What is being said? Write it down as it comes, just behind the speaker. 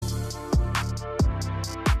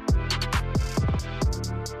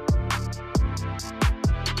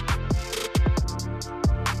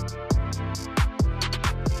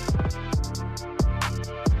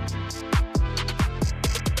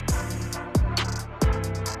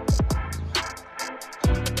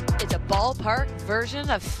ballpark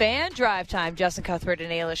version of Fan Drive Time. Justin Cuthbert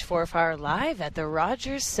and Ailish Forfar live at the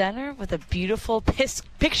Rogers Center with a beautiful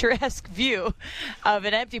picturesque view of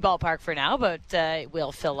an empty ballpark for now, but it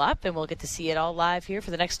will fill up and we'll get to see it all live here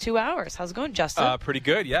for the next 2 hours. How's it going, Justin? Pretty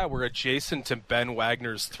good, yeah. We're adjacent to Ben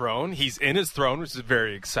Wagner's throne. He's in his throne, which is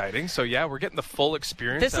very exciting. So, yeah, we're getting the full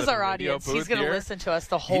experience. This is our audience. He's going to listen to us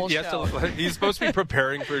the whole show. He's supposed to be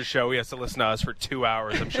preparing for his show. He has to listen to us for 2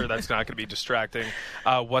 hours. I'm sure that's not going to be distracting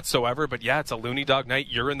whatsoever. But, yeah, it's a Looney Dog night.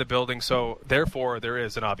 You're in the building, so therefore there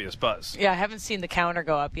is an obvious buzz. Yeah, I haven't seen the counter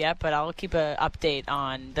go up yet, but I'll keep an update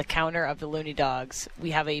on the counter of the Looney Dogs.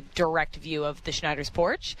 We have a direct view of the Schneider's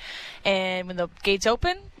porch, and when the gates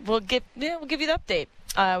open, we'll give you the update.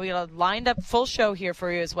 We got a lined up full show here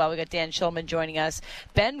for you as well. We got Dan Shulman joining us,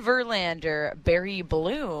 Ben Verlander, Barry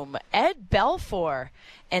Bloom, Ed Belfour,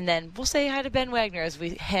 and then we'll say hi to Ben Wagner as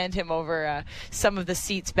we hand him over some of the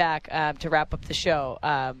seats back to wrap up the show.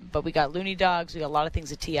 But we got Looney Dogs. We got a lot of things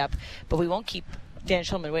to tee up, but we won't keep Dan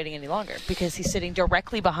Shulman waiting any longer because he's sitting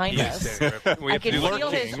directly behind us. I can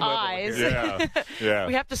feel his eyes. Yeah.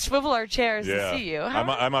 We have to swivel our chairs to see you.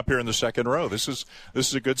 I'm up here in the second row. This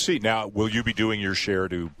is a good seat. Now, will you be doing your share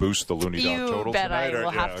to boost the Looney Dog total You bet tonight? I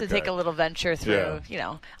will have to take a little venture through.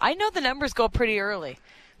 Yeah. I know the numbers go pretty early,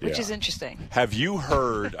 which is interesting. Have you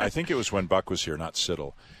heard, I think it was when Buck was here, not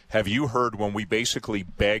Siddle, have you heard when we basically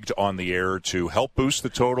begged on the air to help boost the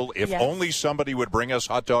total? If only somebody would bring us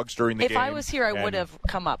hot dogs during the game. If I was here, I would have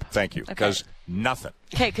come up. Thank you. Because nothing.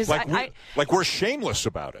 Okay, because we're shameless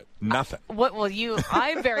about it. Nothing.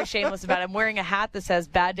 I'm very shameless about it. I'm wearing a hat that says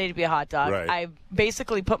 "Bad day to be a hot dog." Right. I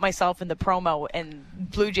basically put myself in the promo, and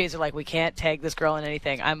Blue Jays are like, "We can't tag this girl in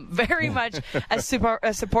anything." I'm very much a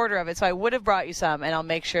supporter of it, so I would have brought you some, and I'll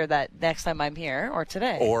make sure that next time I'm here or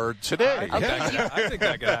today. I think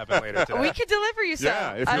that could happen later today. We could deliver you some.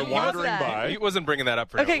 Yeah, if you're wandering by. He wasn't bringing that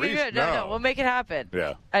up for okay, no reason. Good. No, we'll make it happen.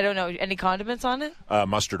 Yeah. I don't know. Any condiments on it?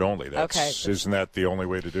 Mustard only. Isn't that the only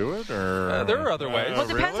way to do it? Or there are other ways. Well,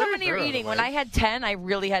 it depends how many you're eating. When I had 10, I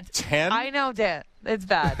really had 10. I know, Dan. It's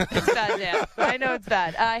bad. It's bad, Dan. I know it's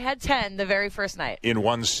bad. I had 10 the very first night. In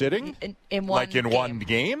one sitting? In one game. One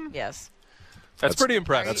game? Yes. That's pretty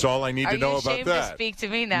impressive. That's all I need to know about that. Are you ashamed to speak to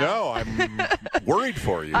me now? No, I'm worried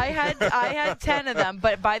for you. I had 10 of them,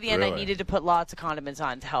 but by the end I needed to put lots of condiments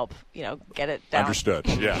on to help, get it down. Understood.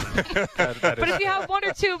 Yeah. That but if you have one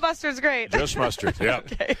or two, mustard's great. Just mustard. Yeah.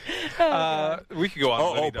 Okay. We could go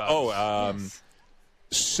on. Yes.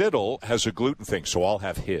 Siddle has a gluten thing, so I'll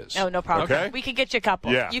have his. Oh, no problem. Okay? We can get you a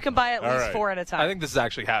couple. Yeah. You can buy at least 4 at a time. I think this is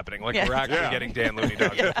actually happening. We're actually getting Dan Looney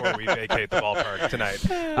Dogs before we vacate the ballpark tonight.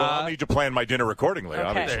 Well, I'll need to plan my dinner accordingly,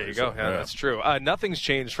 obviously. There you go. Yeah, that's true. Nothing's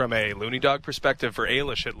changed from a Looney Dog perspective for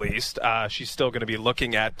Ailish, at least. She's still going to be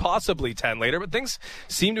looking at possibly 10 later, but things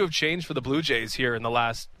seem to have changed for the Blue Jays here in the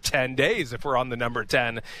last 10 days. If we're on the number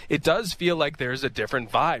 10, it does feel like there's a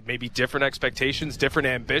different vibe, maybe different expectations, different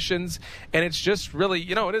ambitions, and it's just really,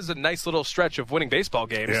 it is a nice little stretch of winning baseball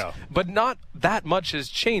games, but not that much has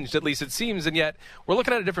changed, at least it seems, and yet we're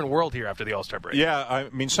looking at a different world here after the All-Star break. Yeah, I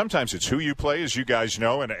mean, sometimes it's who you play, as you guys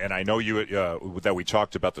know, and I know you that we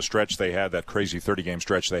talked about the stretch they had, that crazy 30-game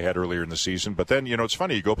stretch they had earlier in the season, but then, it's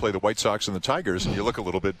funny, you go play the White Sox and the Tigers, and you look a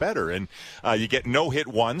little bit better, and you get no hit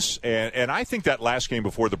once, and I think that last game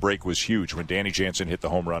before the break was huge, when Danny Jansen hit the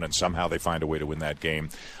home run, and somehow they find a way to win that game.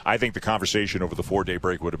 I think the conversation over the 4-day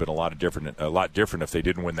break would have been a lot different if they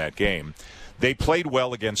didn't win that game. They played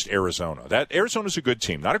well against Arizona. Arizona's a good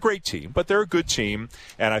team. Not a great team, but they're a good team.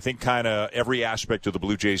 And I think kind of every aspect of the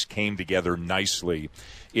Blue Jays came together nicely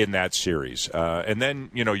in that series. And then,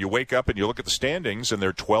 you wake up and you look at the standings, and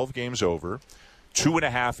they're 12 games over,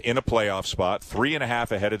 2.5 in a playoff spot,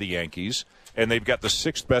 3.5 ahead of the Yankees, and they've got the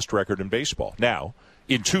 6th best record in baseball. Now,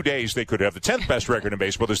 in 2 days, they could have the 10th best record in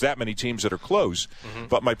baseball. There's that many teams that are close. Mm-hmm.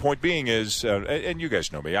 But my point being is, and you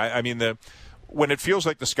guys know me, I mean, when it feels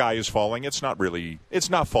like the sky is falling, it's not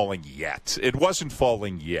falling yet. It wasn't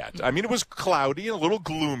falling yet. I mean, it was cloudy and a little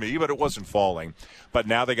gloomy, but it wasn't falling. But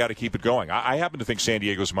now they got to keep it going. I happen to think San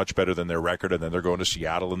Diego's much better than their record, and then they're going to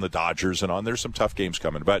Seattle and the Dodgers and on. There's some tough games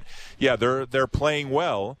coming. But, yeah, they're playing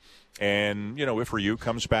well. And, if Ryu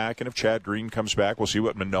comes back and if Chad Green comes back, we'll see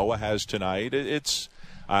what Manoah has tonight.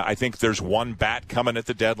 I think there's one bat coming at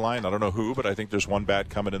the deadline. I don't know who, but I think there's one bat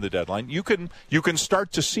coming in the deadline. You can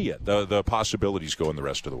start to see it, the possibilities going the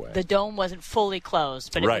rest of the way. The dome wasn't fully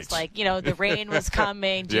closed, but it was like, the rain was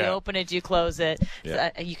coming. Do you open it? Do you close it?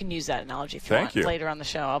 Yeah. You can use that analogy if you want later on the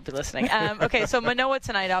show. I'll be listening. Okay, so Manoah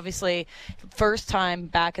tonight, obviously, first time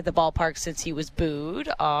back at the ballpark since he was booed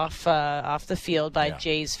off the field by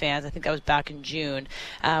Jays fans. I think that was back in June.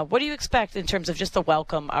 What do you expect in terms of just the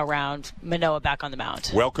welcome around Manoah back on the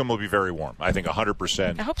mound? welcome will be very warm. I think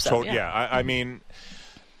 100%. I hope so. I mean,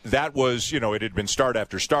 that was, it had been start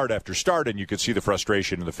after start after start, and you could see the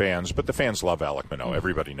frustration in the fans. But the fans love Alek Manoah.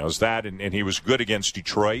 Everybody knows that, and he was good against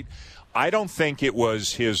Detroit. I don't think it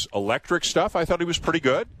was his electric stuff. I thought he was pretty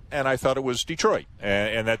good, and I thought it was Detroit,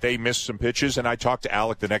 and that they missed some pitches. And I talked to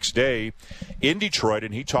Alek the next day in Detroit,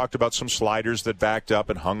 and he talked about some sliders that backed up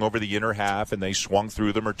and hung over the inner half, and they swung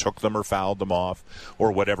through them or took them or fouled them off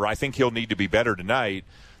or whatever. I think he'll need to be better tonight.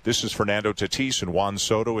 This is Fernando Tatis and Juan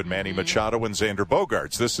Soto and Manny Machado and Xander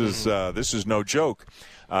Bogaerts. This is no joke.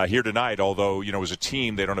 Here tonight, although, as a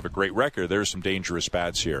team, they don't have a great record. There's some dangerous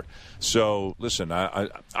bats here. So, listen,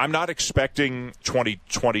 I'm not expecting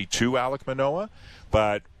 2022 Alek Manoah,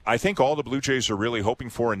 but I think all the Blue Jays are really hoping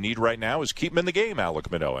for and need right now is keep him in the game, Alek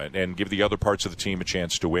Manoah, and give the other parts of the team a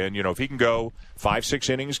chance to win. If he can go 5-6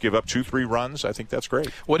 innings, give up 2-3 runs, I think that's great.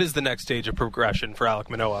 What is the next stage of progression for Alek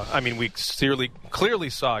Manoah? I mean, we clearly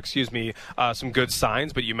saw, some good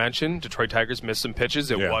signs, but you mentioned Detroit Tigers missed some pitches.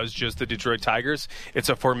 It was just the Detroit Tigers. It's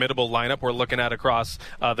a formidable lineup we're looking at across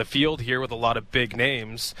the field here with a lot of big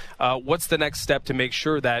names. What's the next step to make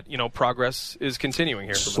sure that, progress is continuing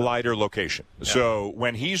here? Slider location. Yeah. So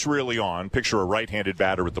when he's really on, picture a right-handed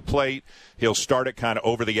batter at the plate. He'll start it kind of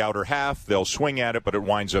over the outer half. They'll swing at it, but it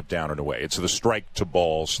winds up down and away. It's the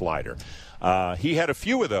strike-to-ball slider. He had a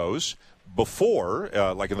few of those before,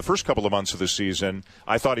 like in the first couple of months of the season.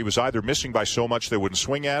 I thought he was either missing by so much they wouldn't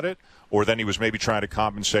swing at it, or then he was maybe trying to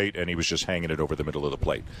compensate and he was just hanging it over the middle of the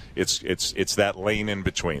plate. It's that lane in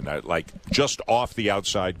between, like just off the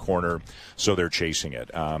outside corner, so they're chasing it.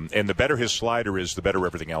 And the better his slider is, the better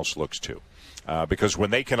everything else looks too. Because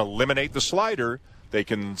when they can eliminate the slider, they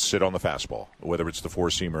can sit on the fastball, whether it's the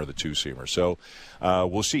four-seamer or the two-seamer. So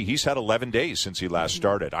we'll see. He's had 11 days since he last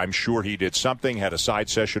started. I'm sure he did something, had a side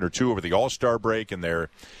session or two over the All-Star break, and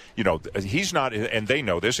he's not, and they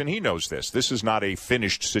know this, and he knows this. This is not a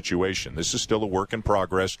finished situation. This is still a work in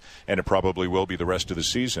progress, and it probably will be the rest of the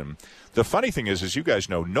season. The funny thing is, as you guys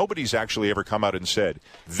know, nobody's actually ever come out and said,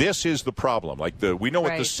 this is the problem. We know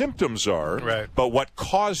what the symptoms are, but what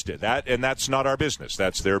caused it, that's not our business.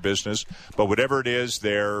 That's their business. But whatever it is,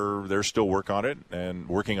 they're still working on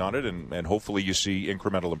it, and hopefully you see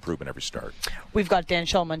incremental improvement every start. We've got Dan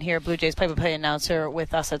Shulman here, Blue Jays play-by-play announcer,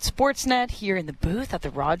 with us at Sportsnet here in the booth at the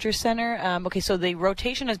Rogers Center. So the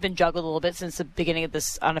rotation has been juggled a little bit since the beginning of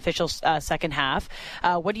this unofficial second half.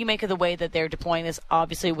 What do you make of the way that they're deploying this?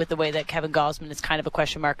 Obviously, with the way that Kevin Gausman is kind of a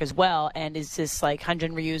question mark as well. And is this like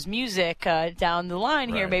Hyun-Jin Ryu's music down the line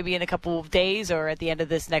here, maybe in a couple of days or at the end of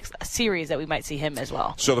this next series that we might see him as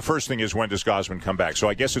well? So the first thing is, when does Gausman come back? So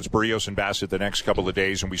I guess it's Barrios and Bassett the next couple of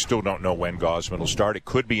days, and we still don't know when Gausman will start. It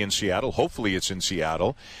could be in Seattle. Hopefully it's in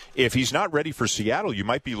Seattle. If he's not ready for Seattle, you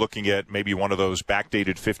might be looking at maybe one of those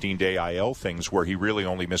backdated 15-day IL things where he really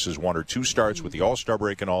only misses 1 or 2 starts with the All-Star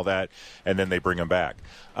break and all that, and then they bring him back.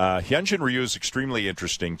 Hyun-Jin Ryu is extremely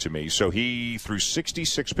interesting to me. So he threw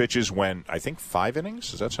 66 pitches, went, I think, 5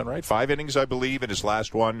 innings. Does that sound right? 5 innings, I believe, in his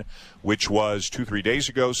last one, which was 2-3 days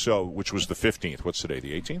ago, which was the 15th. What's today,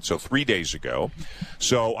 the 18th? So 3 days ago.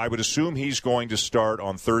 So I would assume he's going to start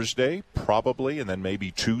on Thursday, probably, and then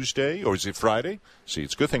maybe Tuesday, or is it Friday? See,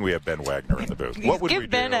 it's a good thing we have Ben Wagner in the booth. What would Give we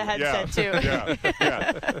do? Ben a headset too.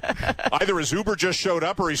 Yeah. Either his Uber just showed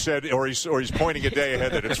up, or he's pointing a day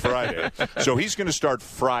ahead that it's Friday. So he's going to start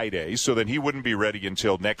Friday. So then he wouldn't be ready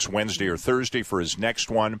until next Wednesday or Thursday for his next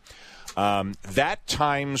one. That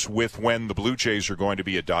times with when the Blue Jays are going to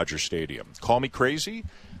be at Dodger Stadium. Call me crazy.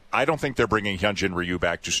 I don't think they're bringing Hyun-Jin Ryu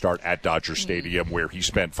back to start at Dodger Stadium, where he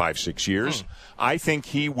spent 5-6 years. I think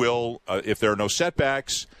he will, if there are no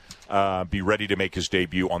setbacks, be ready to make his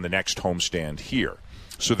debut on the next homestand here.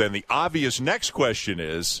 So then the obvious next question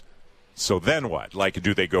is, so then what? Like,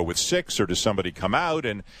 do they go with 6, or does somebody come out?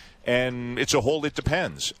 And it's a whole, it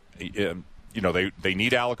depends. They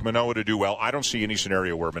need Alek Manoah to do well. I don't see any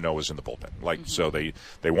scenario where Manoah's in the bullpen. So they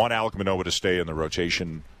want Alek Manoah to stay in the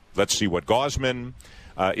rotation. Let's see what Gausman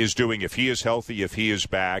is doing, if he is healthy, if he is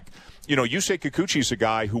back. Yusei Kikuchi's a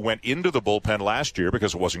guy who went into the bullpen last year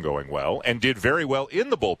because it wasn't going well and did very well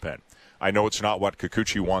in the bullpen. I know it's not what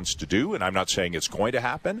Kikuchi wants to do, and I'm not saying it's going to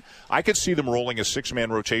happen. I could see them rolling a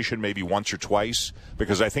 6-man rotation maybe once or twice,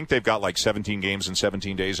 because I think they've got like 17 games in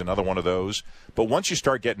 17 days, another one of those. But once you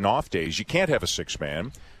start getting off days, you can't have a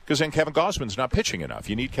 6-man, because then Kevin Gausman's not pitching enough.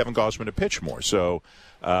 You need Kevin Gausman to pitch more. So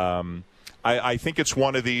I think it's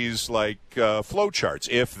one of these like flow charts.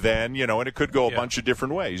 If then, and it could go a bunch of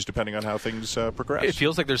different ways depending on how things progress. It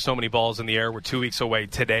feels like there's so many balls in the air. We're 2 weeks away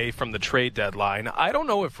today from the trade deadline. I don't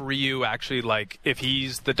know if Ryu actually, if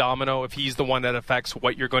he's the domino, if he's the one that affects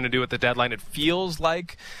what you're going to do at the deadline. It feels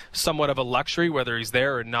like somewhat of a luxury, whether he's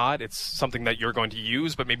there or not. It's something that you're going to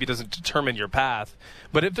use, but maybe doesn't determine your path.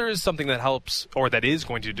 But if there is something that helps or that is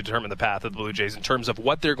going to determine the path of the Blue Jays in terms of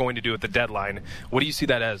what they're going to do at the deadline, what do you see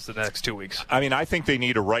that as the next 2 weeks? I mean, I think they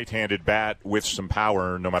need a right-handed bat with some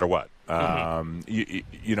power no matter what. I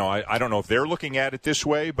don't know if they're looking at it this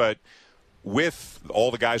way, but with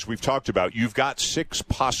all the guys we've talked about, you've got 6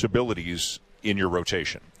 possibilities in your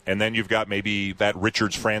rotation. And then you've got maybe that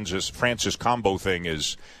Richards-Francis combo thing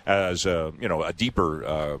as a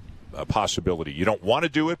deeper possibility. You don't want to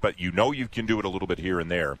do it, but you can do it a little bit here and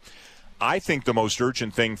there. I think the most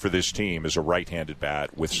urgent thing for this team is a right-handed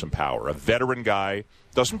bat with some power. A veteran guy,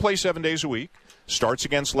 doesn't play 7 days a week, starts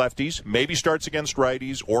against lefties, maybe starts against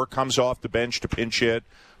righties, or comes off the bench to pinch hit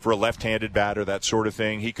for a left-handed batter, that sort of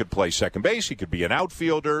thing. He could play second base. He could be an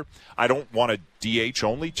outfielder. I don't want a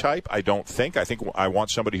DH-only type, I don't think. I think I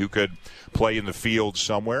want somebody who could play in the field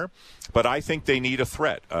somewhere. But I think they need a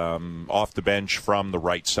threat off the bench from the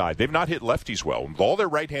right side. They've not hit lefties well. With all their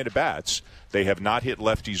right-handed bats, they have not hit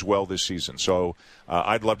lefties well this season. So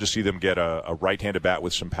I'd love to see them get a right-handed bat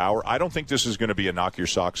with some power. I don't think this is going to be a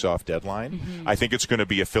knock-your-socks-off deadline. Mm-hmm. I think it's going to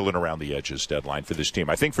be a fill-in-around-the-edges deadline for this team.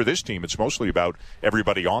 I think for this team, it's mostly about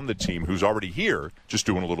everybody on the team who's already here just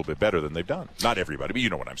doing a little bit better than they've done. Not everybody, but you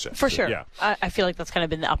know what I'm saying. For sure. Yeah. I feel like that's kind of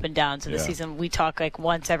been the up and downs of the season. We talk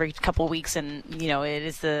once every couple of weeks, and, it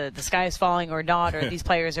is the sky is falling or not, or these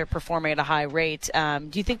players are performing at a high rate. Do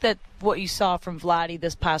you think that what you saw from Vladdy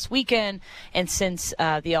this past weekend and since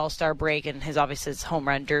the All-Star break and his home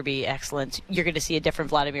run derby excellence, you're going to see a different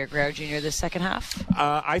Vladimir Guerrero Jr. this second half?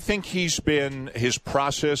 I think his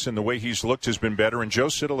process and the way he's looked has been better. And Joe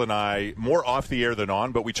Siddle and I, more off the air than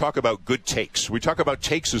on, but we talk about good takes. We talk about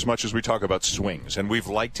takes as much as we talk about swings, and we've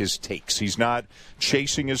liked his takes. He's not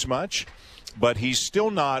chasing as much, but he's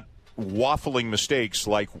still not waffling mistakes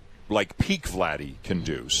like peak Vladdy can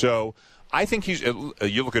do. So I think you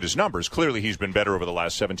look at his numbers, clearly he's been better over the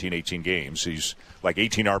last 17, 18 games. He's like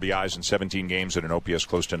 18 RBIs in 17 games at an OPS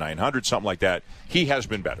close to 900, something like that. He has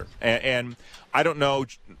been better. And I don't know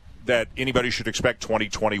that anybody should expect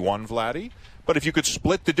 2021 Vladdy, but if you could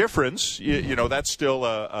split the difference, that's still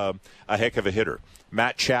a heck of a hitter.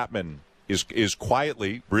 Matt Chapman is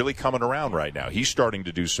quietly really coming around right now. He's starting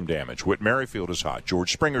to do some damage. Whit Merrifield is hot.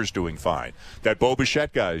 George Springer's doing fine. That Bo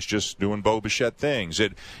Bichette guy is just doing Bo Bichette things.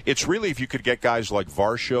 It's really, if you could get guys like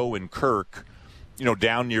Varsho and Kirk,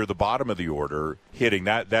 down near the bottom of the order hitting,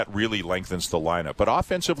 that really lengthens the lineup. But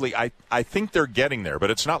offensively, I think they're getting there.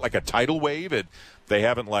 But it's not like a tidal wave. They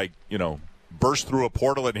haven't burst through a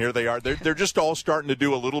portal and here they are. They're just all starting to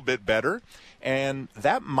do a little bit better. And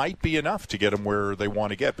that might be enough to get them where they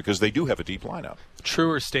want to get because they do have a deep lineup.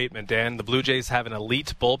 Truer statement, Dan. The Blue Jays have an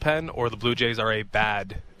elite bullpen or the Blue Jays are a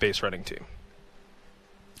bad base running team?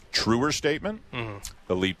 Truer statement?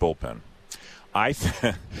 Mm-hmm. Elite bullpen.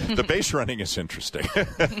 The base running is interesting.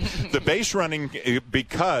 The base running,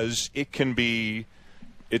 because it can be,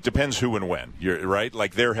 it depends who and when. You're right.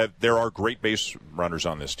 Like there are great base runners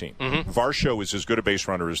on this team. Mm-hmm. Varsho is as good a base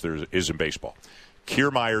runner as there is in baseball.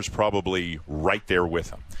 Kiermaier's probably right there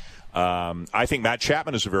with him. I think Matt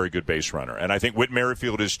Chapman is a very good base runner, and I think Whit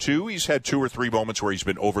Merrifield is too. He's had 2 or 3 moments where he's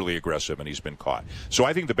been overly aggressive and he's been caught. So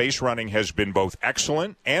I think the base running has been both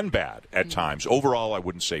excellent and bad at times. Overall, I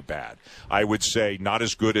wouldn't say bad. I would say not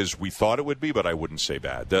as good as we thought it would be, but I wouldn't say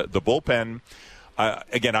bad. The bullpen.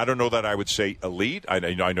 Again, I don't know that I would say elite. I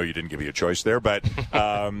know you didn't give me a choice there, but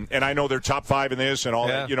and I know they're top 5 in this and all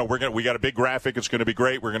that. We got a big graphic. It's going to be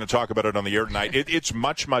great. We're going to talk about it on the air tonight. It's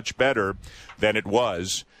much, much better than it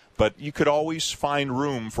was. But you could always find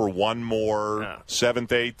room for one more 7th,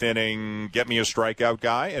 8th inning, get me a strikeout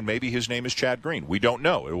guy, and maybe his name is Chad Green. We don't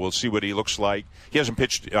know. We'll see what he looks like. He hasn't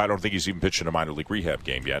pitched. I don't think he's even pitched in a minor league rehab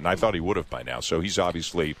game yet, and I thought he would have by now. So he's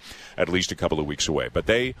obviously at least a couple of weeks away. But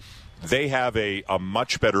they have a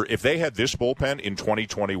much better – if they had this bullpen in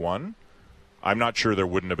 2021 – I'm not sure there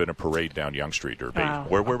wouldn't have been a parade down Young Street or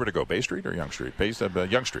where would it go? Bay Street or Young Street?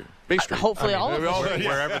 Young Street. Bay Street. Hopefully all of them.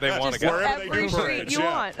 Wherever they want to go. Wherever every street you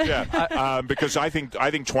want. Yeah. Because I think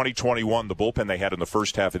 2021, the bullpen they had in the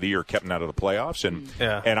first half of the year kept them out of the playoffs.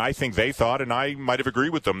 And I think they thought, and I might have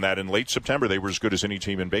agreed with them, that in late September they were as good as any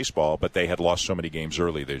team in baseball, but they had lost so many games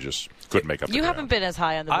early they just couldn't make up the ground. You haven't been as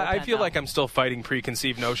high on the bullpen, I feel like I'm still fighting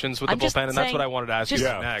preconceived notions with the bullpen, and that's what I wanted to ask you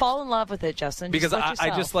next. Fall in love with it, Justin. Because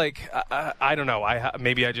I I don't know.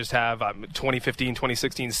 Maybe I just have 2015,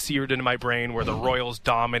 2016 seared into my brain, where the Royals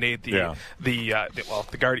dominate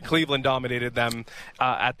Cleveland dominated them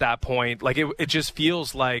at that point. Like it just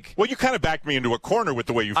feels like. Well, you kind of backed me into a corner with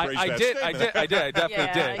the way you phrased that statement. I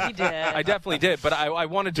definitely did. You did. I definitely did. But I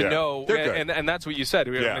wanted to know, and that's what you said.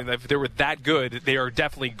 Yeah. I mean, if they were that good, they are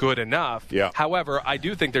definitely good enough. Yeah. However, I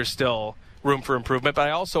do think there's still room for improvement, but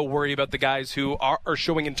I also worry about the guys who are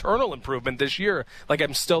showing internal improvement this year. Like,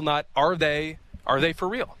 I'm still not. Are they for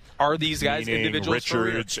real? Are these guys individuals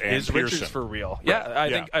Richards for real? Is Pearson Richards for real?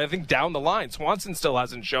 Right. Yeah, I think down the line, Swanson still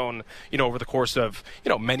hasn't shown, over the course of,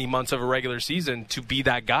 many months of a regular season to be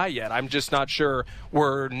that guy yet. I'm just not sure.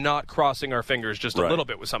 We're not crossing our fingers just a little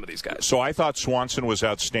bit with some of these guys. So I thought Swanson was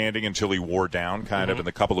outstanding until he wore down kind of in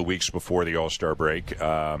the couple of weeks before the All-Star break.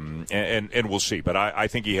 And we'll see. But I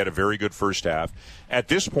think he had a very good first half. At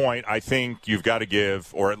this point, I think you've got to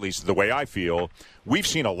give, or at least the way I feel, we've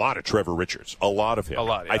seen a lot of Trevor Richards, a lot of him. A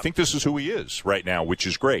lot, yeah. I think this is who he is right now, which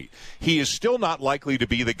is great. He is still not likely to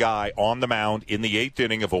be the guy on the mound in the eighth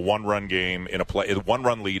inning of a one-run game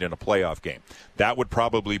one-run lead in a playoff game. That would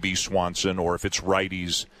probably be Swanson, or if it's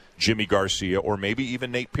righties, Jimmy Garcia, or maybe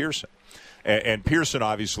even Nate Pearson. And Pearson,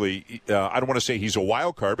 obviously, I don't want to say he's a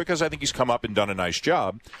wild card because I think he's come up and done a nice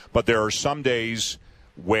job. But there are some days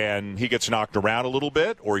when he gets knocked around a little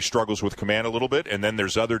bit or he struggles with command a little bit, and then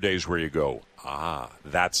there's other days where you go,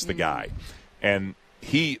 that's the guy. And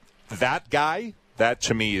that guy, that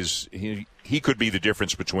to me is he could be the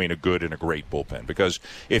difference between a good and a great bullpen. Because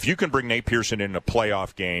if you can bring Nate Pearson in a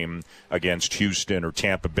playoff game against Houston or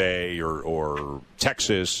Tampa Bay or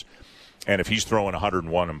Texas, and if he's throwing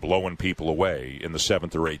 101 and blowing people away in the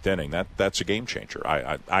seventh or eighth inning, that's a game changer,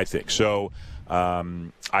 I think. So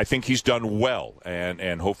I think he's done well,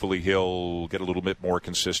 and hopefully he'll get a little bit more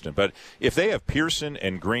consistent. But if they have Pearson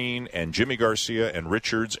and Green and Jimmy Garcia and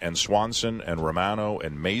Richards and Swanson and Romano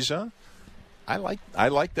and Meza, I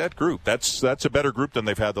like that group. That's a better group than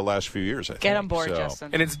they've had the last few years, I think. Get on board,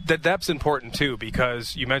 Justin. And the depth's important, too,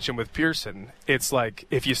 because you mentioned with Pearson, it's like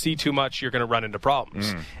if you see too much, you're going to run into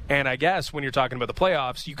problems. And I guess when you're talking about the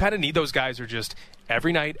playoffs, you kind of need those guys who are just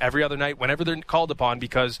every night, every other night, whenever they're called upon,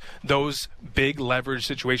 because those big leverage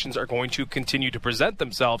situations are going to continue to present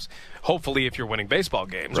themselves, hopefully if you're winning baseball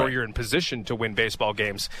games or you're in position to win baseball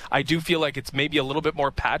games. I do feel like it's maybe a little bit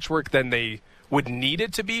more patchwork than they would need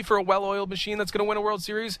it to be for a well-oiled machine that's going to win a World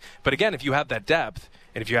Series. But again, if you have that depth,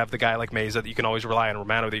 and if you have the guy like Meza that you can always rely on,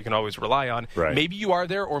 Romano that you can always rely on, maybe you are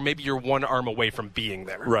there, or maybe you're one arm away from being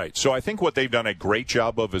there. Right. So I think what they've done a great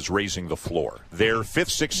job of is raising the floor. Their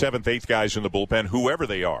 5th, 6th, 7th, 8th guys in the bullpen, whoever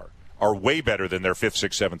they are way better than their 5th,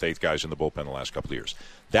 6th, 7th, 8th guys in the bullpen the last couple of years.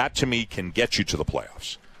 That, to me, can get you to the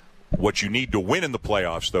playoffs. What you need to win in the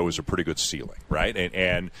playoffs, though, is a pretty good ceiling, right?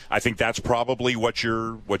 And I think that's probably what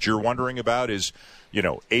you're wondering about is,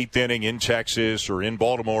 eighth inning in Texas or in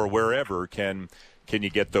Baltimore or wherever, can you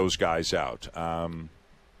get those guys out?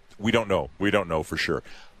 We don't know. We don't know for sure.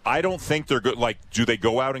 I don't think they're good. Like, do they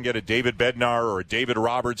go out and get a David Bednar or a David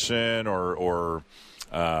Robertson or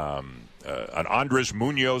an Andres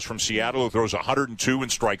Munoz from Seattle who throws 102 and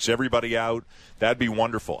strikes everybody out? That'd be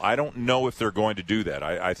wonderful. I don't know if they're going to do that.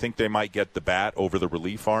 I think they might get the bat over the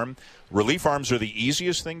relief arm. Relief arms are the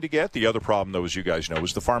easiest thing to get. The other problem, though, as you guys know,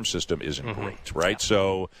 is the farm system isn't great, right? Yeah.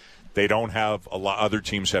 So they don't have a lot. Other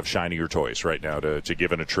teams have shinier toys right now to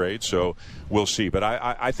give in a trade. So we'll see. But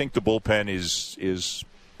I think the bullpen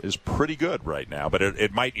is pretty good right now. But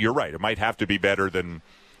it might. You're right. It might have to be better than.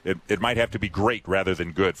 It might have to be great rather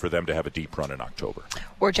than good for them to have a deep run in October.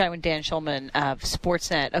 We're chatting with Dan Schulman of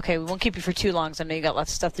Sportsnet. Okay, we won't keep you for too long, so I know you got lots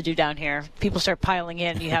of stuff to do down here. People start piling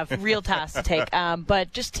in. You have real tasks to take.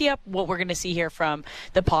 But just tee up what we're going to see here from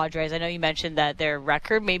the Padres. I know you mentioned that their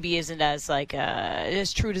record maybe isn't as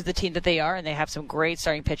as true to the team that they are, and they have some great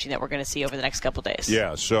starting pitching that we're going to see over the next couple days.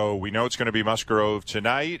 Yeah, so we know it's going to be Musgrove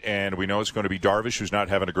tonight, and we know it's going to be Darvish, who's not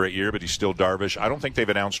having a great year, but he's still Darvish. I don't think they've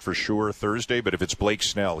announced for sure Thursday, but if it's Blake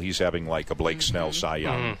Snell, he's having like a Blake Snell Cy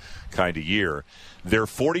Young kind of year. They're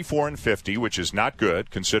 44-50, which is not good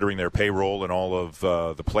considering their payroll and all of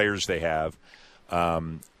the players they have.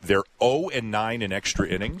 They're 0-9 in extra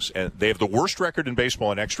innings, and they have the worst record in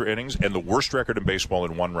baseball in extra innings and the worst record in baseball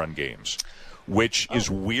in one-run games, which is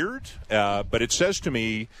weird. But it says to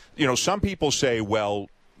me, some people say, well,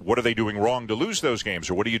 what are they doing wrong to lose those games,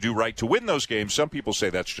 or what do you do right to win those games? Some people say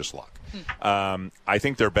that's just luck. I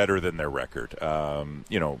think they're better than their record.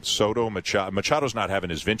 Soto, Machado's not having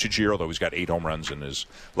his vintage year, although he's got 8 home runs in his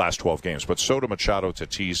last 12 games. But Soto, Machado,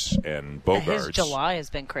 Tatis, and Bogaerts. His July has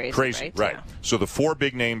been crazy, right? Yeah. So the 4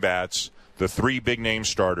 big-name bats, the 3 big-name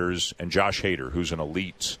starters, and Josh Hader, who's an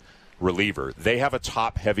elite reliever. They have a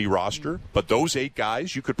top-heavy roster, but those 8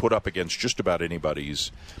 guys you could put up against just about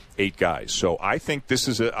anybody's 8 guys. So I think this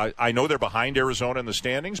is I know they're behind Arizona in the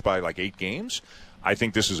standings by like 8 games. I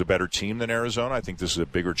think this is a better team than Arizona. I think this is a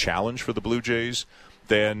bigger challenge for the Blue Jays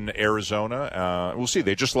than Arizona. We'll see.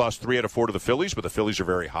 They just lost 3 out of 4 to the Phillies, but the Phillies are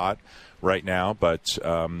very hot right now. But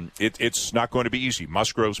it's not going to be easy.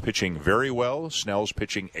 Musgrove's pitching very well. Snell's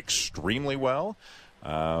pitching extremely well.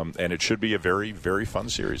 And it should be a very, very fun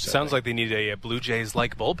series. Sounds like they need a Blue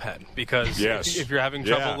Jays-like bullpen because yes. if you're having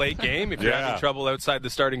trouble late game, if you're having trouble outside the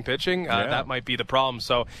starting pitching, that might be the problem.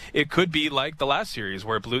 So it could be like the last series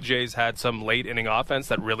where Blue Jays had some late-inning offense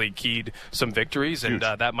that really keyed some victories, and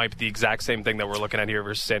that might be the exact same thing that we're looking at here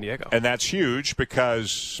versus San Diego. And that's huge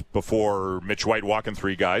because before Mitch White walking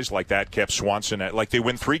 3 guys like that kept Swanson at, like they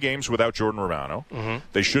win 3 games without Jordan Romano. Mm-hmm.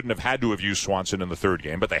 They shouldn't have had to have used Swanson in the 3rd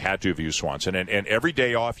game, but they had to have used Swanson. And every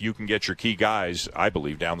day off you can get your key guys, I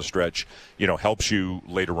believe, down the stretch, helps you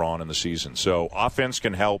later on in the season. So offense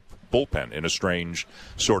can help bullpen in a strange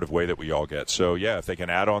sort of way that we all get. So, if they can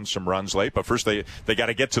add on some runs late, but first they got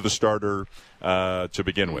to get to the starter to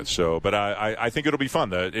begin with. So, but I think it'll be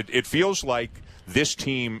fun. It feels like this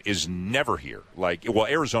team is never here.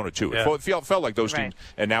 Arizona too. Yeah. It felt like those teams,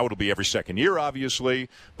 and now it'll be every second year, obviously.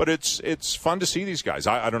 But it's fun to see these guys.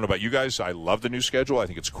 I don't know about you guys. I love the new schedule. I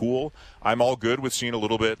think it's cool. I'm all good with seeing a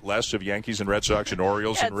little bit less of Yankees and Red Sox and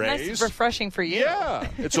Orioles and Rays. Nice, refreshing for you. Yeah,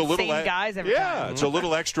 it's a little same guys every time. It's a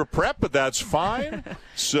little extra prep, but that's fine.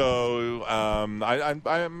 So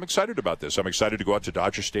I'm excited about this. I'm excited to go out to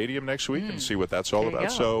Dodger Stadium next week and see what that's all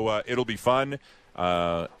about. So it'll be fun.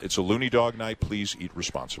 It's a Looney Dog night. Please eat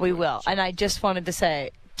responsibly. We will. So. And I just wanted to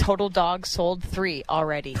say, Total Dogs sold 3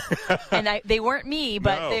 already. And they weren't me,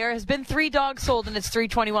 but there has been 3 dogs sold, and it's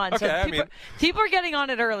 3:21. Okay, so people are getting on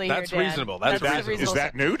it early that's here, Dan. reasonable. That's reasonable. Is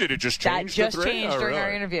that new? Did it just change? That just changed during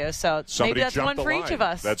our interview. So somebody maybe that's one for each of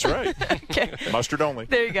us. That's right. Okay. Mustard only.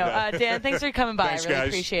 There you go. Dan, thanks for coming by. Thanks, I really guys.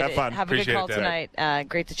 appreciate Have it. fun. Have a Appreciate good call tonight.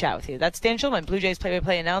 Great to chat with you. That's Dan Schulman, Blue Jays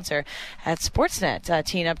play-by-play announcer at Sportsnet.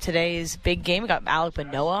 Teeing up today's big game. We got Alek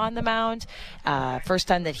Manoah on the mound. First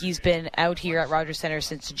time that he's been out here at Rogers Center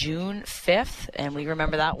since June 5th, and we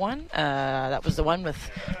remember that one. That was the one with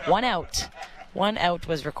 1 out. 1 out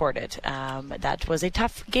was recorded. That was a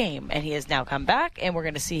tough game, and he has now come back, and we're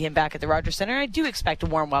going to see him back at the Rogers Center. I do expect a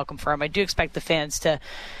warm welcome for him. I do expect the fans to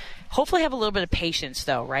hopefully have a little bit of patience,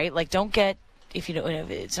 though, right? Don't get, if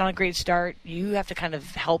it's not a great start, you have to kind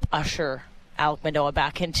of help usher Alek Manoah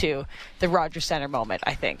back into the Rogers Center moment,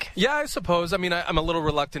 I think. Yeah, I suppose. I mean, I'm a little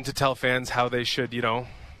reluctant to tell fans how they should,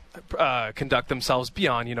 conduct themselves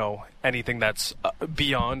beyond, anything that's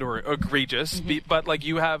beyond or egregious. Mm-hmm. But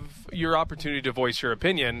you have your opportunity to voice your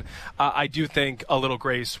opinion. I do think a little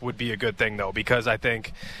grace would be a good thing, though, because I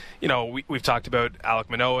think, we've talked about Alek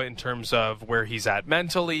Manoah in terms of where he's at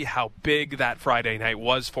mentally, how big that Friday night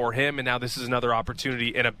was for him, and now this is another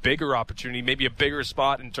opportunity and a bigger opportunity, maybe a bigger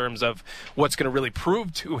spot in terms of what's going to really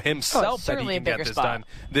prove to himself that he can get this done.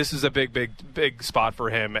 This is a big spot for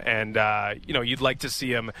him, and you'd like to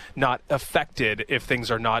see him not affected if things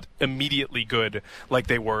are not immediately good like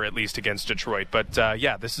they were at least against Detroit. But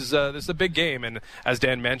this is a big game, and as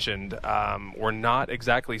Dan mentioned, we're not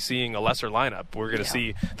exactly seeing a lesser lineup. We're going to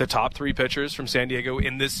see the top 3 pitchers from San Diego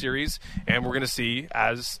in this series, and we're going to see,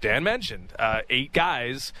 as Dan mentioned, 8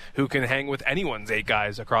 guys who can hang with anyone's 8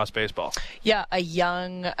 guys across baseball. Yeah, a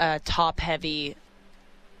young, top-heavy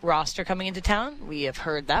roster coming into town. We have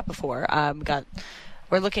heard that before.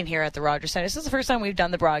 We're looking here at the Rogers Center. This is the first time we've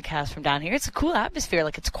done the broadcast from down here. It's a cool atmosphere.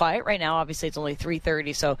 It's quiet right now. Obviously, it's only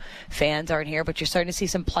 3:30, so fans aren't here. But you're starting to see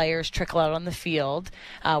some players trickle out on the field.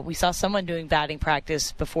 We saw someone doing batting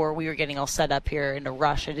practice before we were getting all set up here in a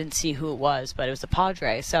rush. I didn't see who it was, but it was the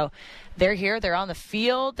Padre. So they're here. They're on the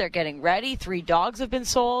field. They're getting ready. 3 dogs have been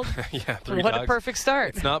sold. Yeah, 3 What dogs. a perfect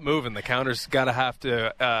start. It's not moving. The counter's got to have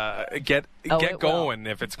to get going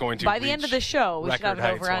if it's going to by the end of the show, we should have it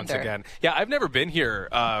over once again. Yeah, I've never been here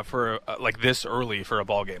for this early for a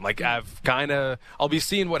ball game. I'll be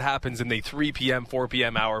seeing what happens in the 3 p.m., 4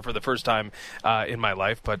 p.m. hour for the first time in my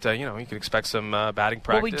life. But you can expect some batting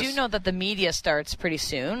practice. Well, we do know that the media starts pretty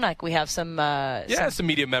soon. We have some some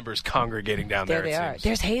media members congregating down there. There they are.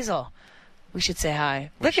 There's Hazel. We should say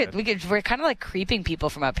hi. We're kind of like creeping people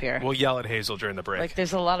from up here. We'll yell at Hazel during the break. Like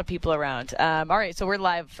there's a lot of people around. All right, so we're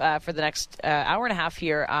live for the next hour and a half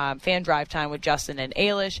here. Fan Drive Time with Justin and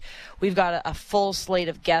Ailish. We've got a full slate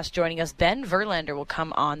of guests joining us. Ben Verlander will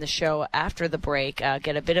come on the show after the break,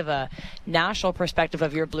 get a bit of a national perspective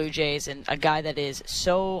of your Blue Jays, and a guy that is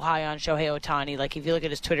so high on Shohei Ohtani. Like if you look at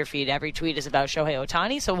his Twitter feed, every tweet is about Shohei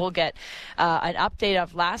Ohtani. So we'll get an update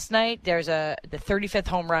of last night. There's the 35th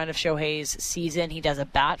home run of Shohei's season. He does a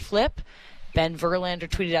bat flip. Ben Verlander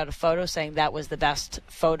tweeted out a photo saying that was the best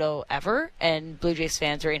photo ever, and Blue Jays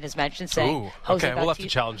fans are in his mention saying we'll have to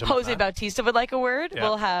challenge him. Jose Bautista would like a word. Yeah.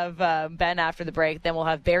 We'll have Ben after the break. Then we'll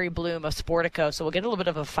have Barry Bloom of Sportico. So we'll get a little bit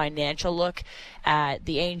of a financial look at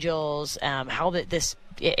the Angels, how this.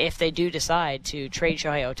 If they do decide to trade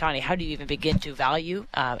Shohei Ohtani, how do you even begin to value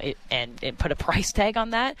and put a price tag on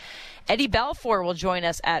that? Eddie Balfour will join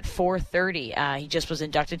us at 4:30. He just was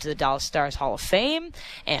inducted to the Dallas Stars Hall of Fame,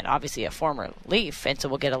 and obviously a former Leaf, and so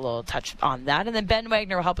we'll get a little touch on that. And then Ben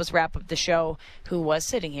Wagner will help us wrap up the show, who was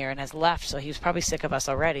sitting here and has left, so he was probably sick of us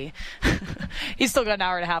already. He's still got an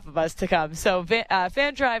hour and a half of us to come. So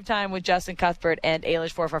Fan Drive Time with Justin Cuthbert and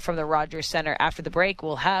Ailish Forfar from the Rogers Center. After the break,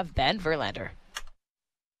 we'll have Ben Verlander.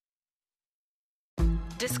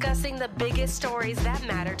 Discussing the biggest stories that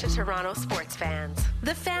matter to Toronto sports fans.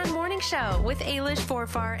 The Fan Morning Show with Ailish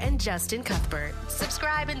Forfar and Justin Cuthbert.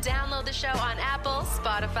 Subscribe and download the show on Apple,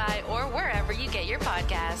 Spotify, or wherever you get your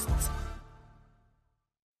podcasts.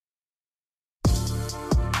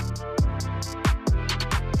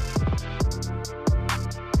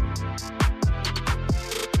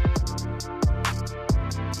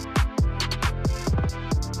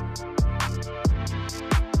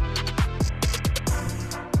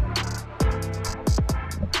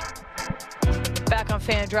 Back on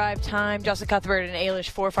Fan Drive Time, Justin Cuthbert and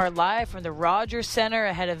Ailish Forfar live from the Rogers Center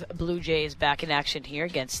ahead of Blue Jays back in action here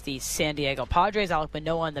against the San Diego Padres. Alek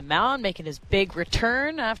Manoah on the mound making his big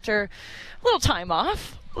return after a little time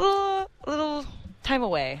off, a little time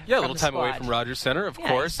away. Yeah, a little time away from Rogers Center, of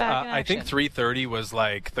course. I think 3:30 was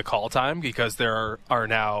like the call time because there are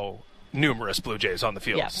now numerous Blue Jays on the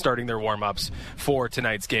field, starting their warm-ups for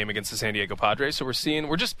tonight's game against the San Diego Padres. So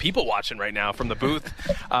we're just people watching right now from the booth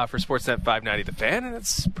for Sportsnet 590 The Fan, and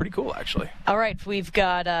it's pretty cool, actually. All right, we've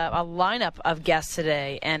got a lineup of guests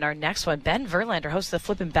today, and our next one, Ben Verlander, host of the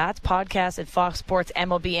Flippin' Bats podcast and Fox Sports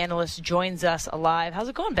MLB analyst, joins us live. How's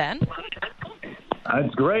it going, Ben?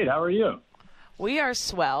 It's great. How are you? We are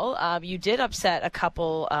swell. You did upset a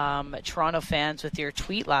couple Toronto fans with your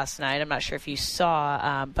tweet last night. I'm not sure if you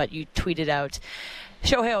saw, but you tweeted out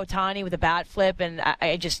Shohei Ohtani with a bat flip, and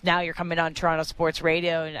I just now you're coming on Toronto Sports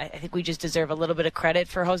Radio, and I think we just deserve a little bit of credit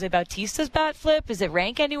for Jose Bautista's bat flip. Does it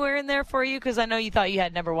rank anywhere in there for you? Because I know you thought you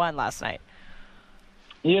had number one last night.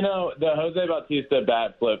 You know, the Jose Bautista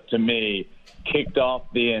bat flip, to me, kicked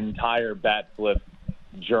off the entire bat flip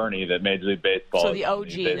journey that Major League Baseball. So the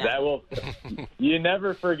OG. You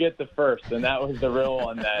never forget the first, and that was the real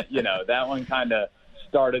one that, that one kind of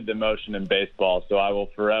started the motion in baseball. So I will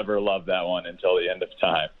forever love that one until the end of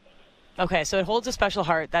time. Okay, so it holds a special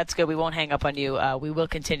heart. That's good. We won't hang up on you. We will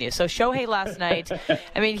continue. So Shohei last night,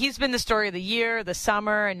 I mean, he's been the story of the year, the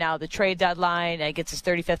summer, and now the trade deadline. He gets his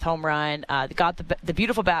 35th home run. Got the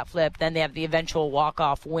beautiful bat flip. Then they have the eventual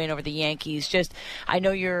walk-off win over the Yankees. Just, I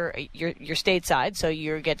know you're stateside, so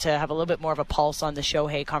you get to have a little bit more of a pulse on the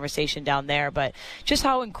Shohei conversation down there. But just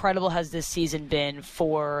how incredible has this season been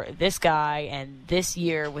for this guy and this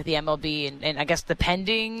year with the MLB and I guess the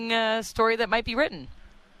pending story that might be written?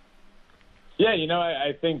 Yeah,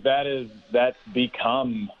 I think that's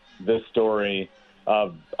become the story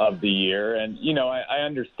of the year. And, I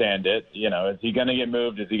understand it. Is he going to get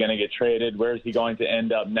moved? Is he going to get traded? Where is he going to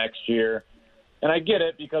end up next year? And I get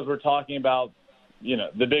it because we're talking about,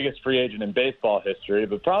 the biggest free agent in baseball history,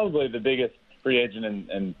 but probably the biggest free agent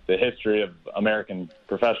in the history of American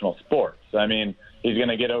professional sports. I mean, he's going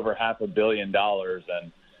to get over $500 million,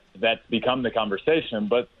 and that's become the conversation.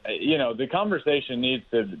 But, the conversation needs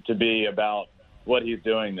to be about what he's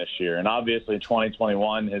doing this year. And obviously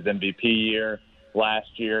 2021, his MVP year. Last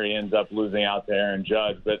year, he ends up losing out to Aaron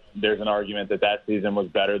Judge. But there's an argument that season was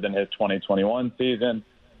better than his 2021 season.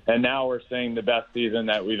 And now we're seeing the best season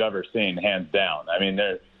that we've ever seen, hands down. I mean,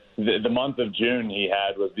 the month of June he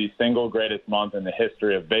had was the single greatest month in the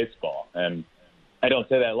history of baseball. And I don't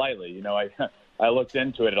say that lightly. I looked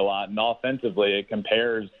into it a lot, and offensively it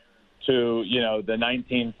compares to, the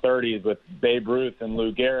 1930s with Babe Ruth and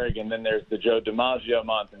Lou Gehrig, and then there's the Joe DiMaggio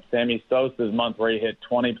month and Sammy Sosa's month where he hit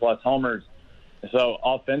 20-plus homers. So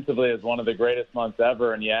offensively is one of the greatest months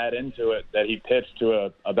ever, and you add into it that he pitched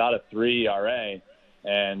to about a 3 ERA.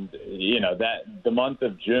 And, that the month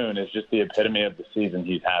of June is just the epitome of the season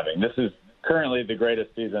he's having. This is currently the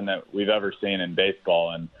greatest season that we've ever seen in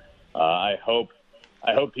baseball. And I hope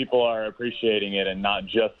people are appreciating it and not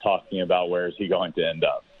just talking about where is he going to end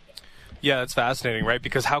up. Yeah, that's fascinating, right?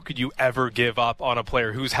 Because how could you ever give up on a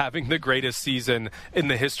player who's having the greatest season in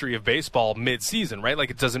the history of baseball mid-season, right?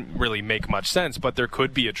 Like, it doesn't really make much sense, but there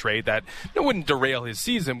could be a trade that wouldn't derail his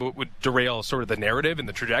season, but would derail sort of the narrative and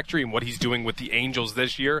the trajectory and what he's doing with the Angels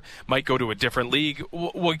this year. Might go to a different league.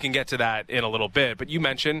 We can get to that in a little bit. But you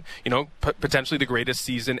mentioned, potentially the greatest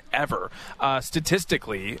season ever.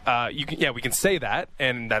 Statistically, we can say that,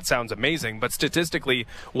 and that sounds amazing, but statistically,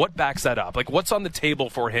 what backs that up? Like, what's on the table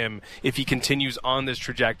for him if he continues on this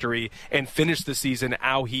trajectory and finish the season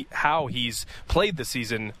how he's played the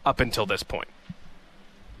season up until this point?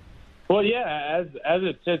 Well, yeah, as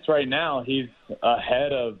it sits right now, he's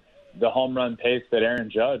ahead of the home run pace that Aaron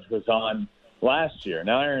Judge was on last year.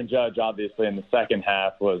 Now, Aaron Judge, obviously, in the second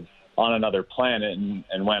half was on another planet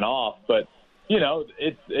and went off. But,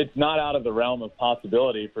 it's not out of the realm of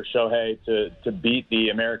possibility for Shohei to beat the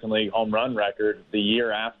American League home run record the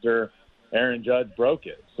year after Aaron Judge broke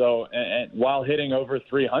it. So, and while hitting over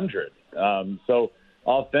 300. So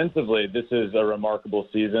offensively, this is a remarkable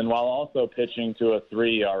season while also pitching to a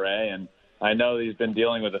 3 ERA. And I know he's been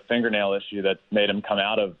dealing with a fingernail issue that's made him come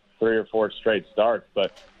out of 3 or 4 straight starts.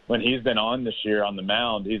 But when he's been on this year on the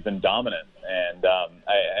mound, he's been dominant. And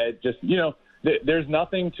I just, there's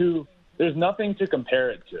nothing to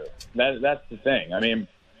compare it to. That's the thing. I mean,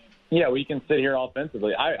 yeah, we can sit here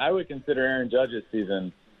offensively. I would consider Aaron Judge's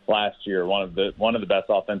season last year one of the best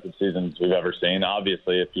offensive seasons we've ever seen.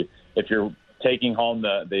 Obviously, if you're taking home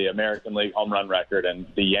the American League home run record and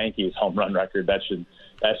the Yankees home run record, that should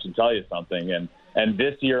tell you something. And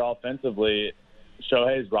this year offensively,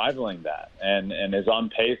 Shohei's rivaling that and is on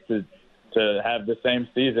pace to have the same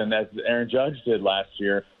season as Aaron Judge did last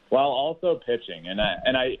year while also pitching. And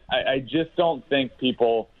I just don't think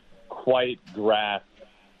people quite grasp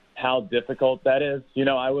how difficult that is.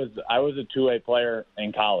 I was a two-way player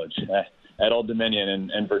in college at Old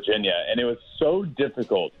Dominion in Virginia, and it was so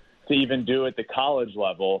difficult to even do at the college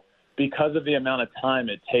level because of the amount of time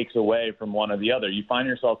it takes away from one or the other. You find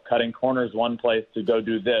yourself cutting corners one place to go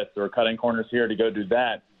do this or cutting corners here to go do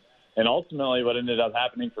that. And ultimately what ended up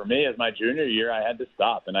happening for me is my junior year, I had to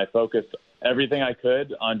stop, and I focused everything I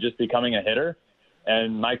could on just becoming a hitter,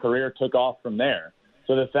 and my career took off from there.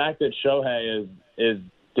 So the fact that Shohei is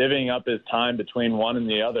divvying up his time between one and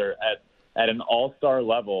the other at an all-star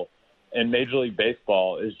level in Major League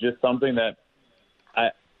Baseball is just something that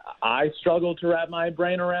I struggle to wrap my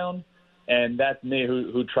brain around, and that's me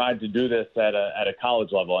who tried to do this at a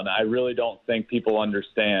college level. And I really don't think people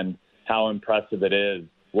understand how impressive it is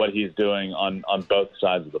what he's doing on both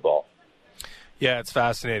sides of the ball. Yeah, it's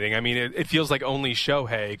fascinating. I mean, it feels like only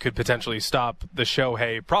Shohei could potentially stop the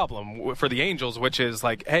Shohei problem for the Angels, which is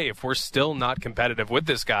like, hey, if we're still not competitive with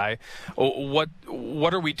this guy,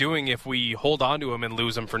 what are we doing if we hold on to him and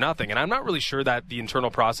lose him for nothing? And I'm not really sure that the internal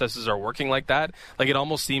processes are working like that. Like, it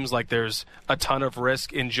almost seems like there's a ton of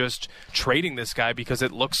risk in just trading this guy because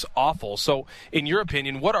it looks awful. So, in your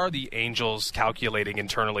opinion, what are the Angels calculating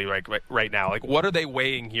internally right now? Like, what are they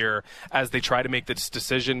weighing here as they try to make this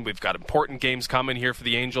decision? We've got important games coming here for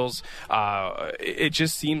the Angels. It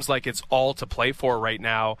just seems like it's all to play for right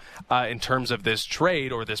now in terms of this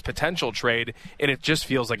trade or this potential trade, and it just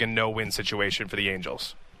feels like a no-win situation for the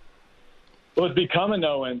Angels. Well, it's become a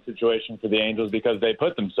no-win situation for the Angels because they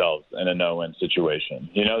put themselves in a no-win situation.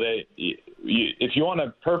 If you want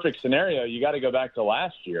a perfect scenario, you got to go back to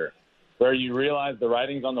last year where you realize the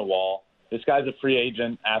writing's on the wall. This guy's a free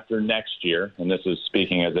agent after next year, and this is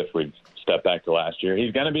speaking as if we've stepped back to last year.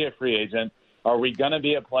 He's going to be a free agent. Are we going to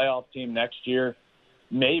be a playoff team next year?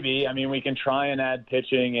 Maybe. I mean, we can try and add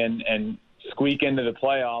pitching and squeak into the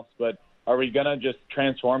playoffs, but are we going to just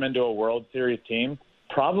transform into a World Series team?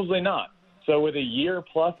 Probably not. So with a year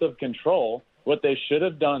plus of control, what they should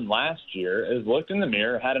have done last year is looked in the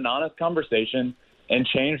mirror, had an honest conversation, and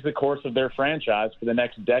changed the course of their franchise for the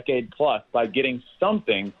next decade plus by getting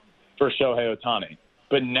something for Shohei Ohtani.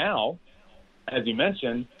 But now, as you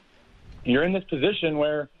mentioned, you're in this position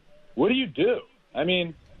where what do you do? I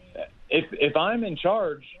mean, if I'm in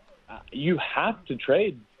charge, you have to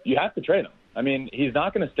trade. You have to trade him. I mean, he's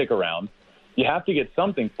not going to stick around. You have to get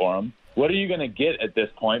something for him. What are you going to get at this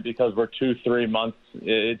point? Because we're 2-3 months.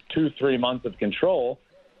 It's 2-3 months of control.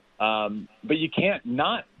 But you can't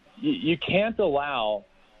allow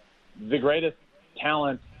the greatest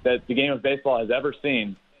talent that the game of baseball has ever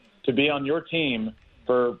seen to be on your team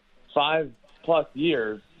for 5+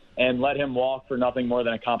 years and let him walk for nothing more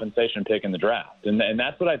than a compensation pick in the draft. And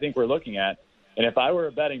that's what I think we're looking at. And if I were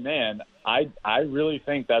a betting man, I really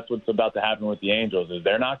think that's what's about to happen with the Angels is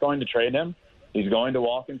they're not going to trade him. He's going to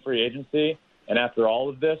walk in free agency. And after all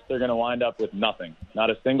of this, they're going to wind up with nothing. Not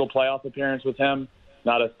a single playoff appearance with him,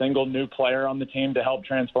 not a single new player on the team to help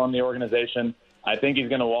transform the organization. I think he's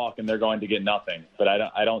going to walk and they're going to get nothing. But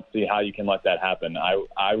I don't see how you can let that happen.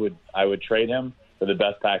 I would trade him for the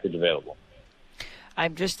best package available.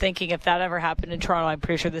 I'm just thinking if that ever happened in Toronto, I'm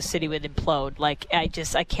pretty sure the city would implode. Like, I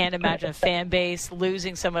can't imagine a fan base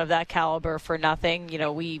losing someone of that caliber for nothing. You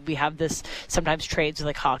know, we have this sometimes trades with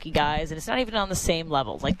like hockey guys, and it's not even on the same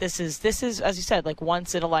level. Like this is as you said, like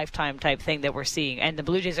once in a lifetime type thing that we're seeing. And the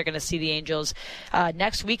Blue Jays are going to see the Angels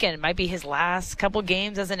next weekend. It might be his last couple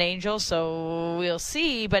games as an Angel, so we'll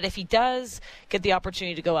see. But if he does get the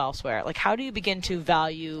opportunity to go elsewhere, like how do you begin to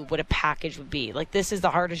value what a package would be? Like this is the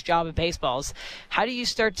hardest job in baseball. How do you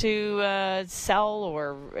start to sell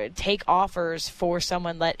or take offers for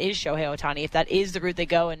someone that is Shohei Ohtani, if that is the route they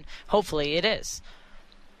go, and hopefully it is?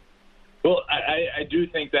 Well, I do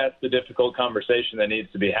think that's the difficult conversation that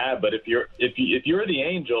needs to be had. But if you're the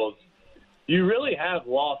Angels, you really have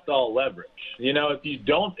lost all leverage. You know, if you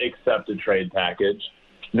don't accept a trade package,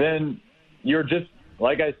 then you're just,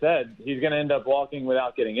 like I said, he's going to end up walking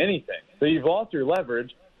without getting anything. So you've lost your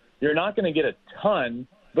leverage. You're not going to get a ton.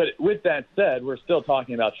 But with that said, we're still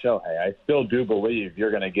talking about Shohei. I still do believe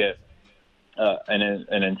you're going to get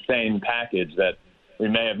an insane package that we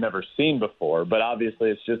may have never seen before. But obviously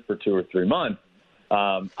it's just for 2 or 3 months.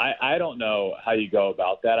 I don't know how you go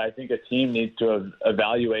about that. I think a team needs to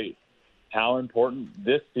evaluate how important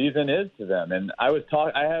this season is to them. And I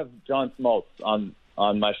have John Smoltz on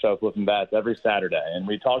my show, Flippin' Bats, every Saturday. And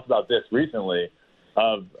we talked about this recently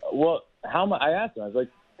I asked him, I was like,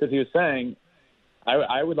 because he was saying,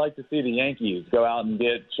 I would like to see the Yankees go out and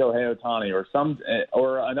get Shohei Ohtani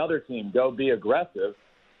or another team go be aggressive.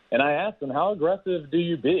 And I asked him, how aggressive do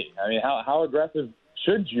you be? I mean, how aggressive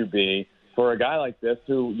should you be for a guy like this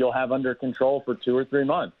who you'll have under control for 2 or 3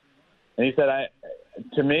 months? And he said,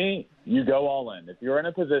 to me, you go all in. If you're in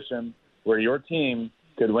a position where your team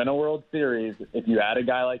could win a World Series, if you add a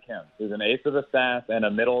guy like him, who's an ace of the staff and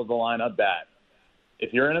a middle of the lineup bat,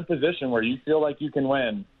 if you're in a position where you feel like you can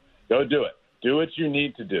win, go do it. Do what you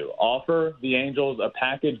need to do. Offer the Angels a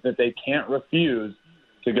package that they can't refuse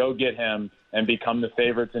to go get him and become the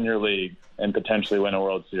favorites in your league and potentially win a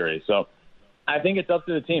World Series. So I think it's up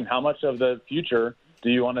to the team. How much of the future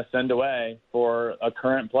do you want to send away for a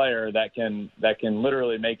current player that can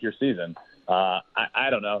literally make your season? I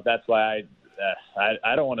don't know. That's why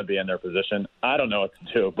I don't want to be in their position. I don't know what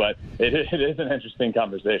to do, but it is an interesting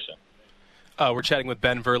conversation. We're chatting with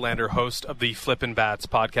Ben Verlander, host of the Flippin' Bats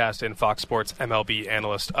podcast and Fox Sports MLB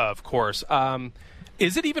analyst, of course.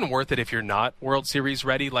 Is it even worth it if you're not World Series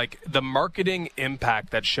ready? Like the marketing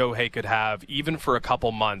impact that Shohei could have, even for a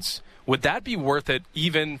couple months, would that be worth it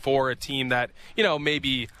even for a team that, you know,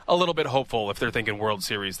 maybe a little bit hopeful if they're thinking World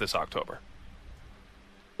Series this October?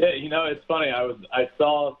 Yeah, you know, it's funny. I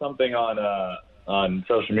saw something on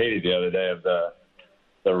social media the other day of the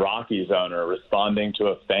Rockies owner responding to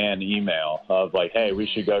a fan email of like, hey, we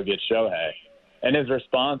should go get Shohei. And his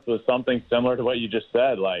response was something similar to what you just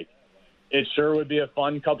said. Like, it sure would be a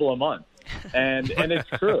fun couple of months. And it's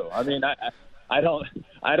true. I mean, I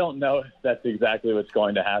don't know if that's exactly what's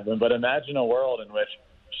going to happen, but imagine a world in which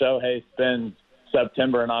Shohei spends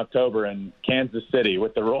September and October in Kansas City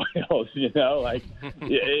with the Royals, you know, like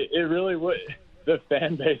it really would. The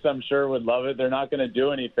fan base, I'm sure, would love it. They're not going to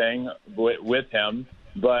do anything with him.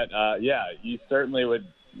 But, yeah, you certainly would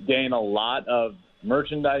gain a lot of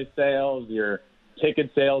merchandise sales. Your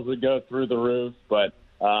ticket sales would go through the roof. But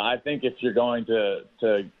I think if you're going to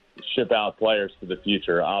ship out players for the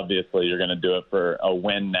future, obviously you're going to do it for a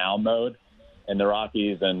win-now mode. And the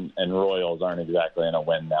Rockies and Royals aren't exactly in a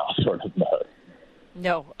win-now sort of mode.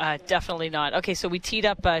 No, definitely not. Okay, so we teed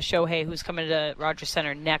up Shohei, who's coming to Rogers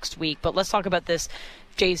Center next week. But let's talk about this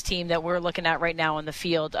Jays team that we're looking at right now on the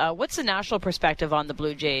field. What's the national perspective on the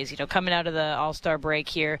Blue Jays? You know, coming out of the All-Star break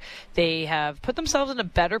here, they have put themselves in a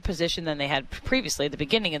better position than they had previously at the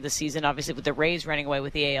beginning of the season, obviously with the Rays running away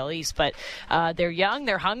with the AL East. But they're young,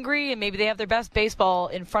 they're hungry, and maybe they have their best baseball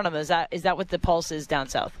in front of them. Is that what the pulse is down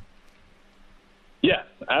south? Yes,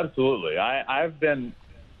 absolutely. I've been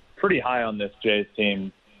pretty high on this Jays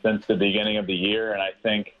team since the beginning of the year, and I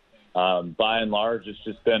think by and large it's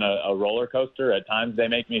just been a roller coaster. At times they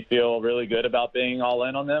make me feel really good about being all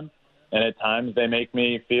in on them, and at times they make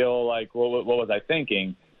me feel like, what was I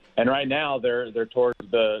thinking? And right now they're towards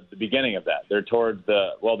the beginning of that.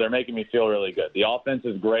 They're making me feel really good. The offense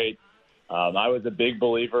is great. I was a big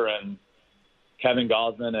believer in Kevin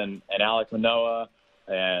Gausman and Alek Manoah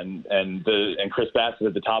and Chris Bassett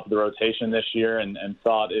at the top of the rotation this year, and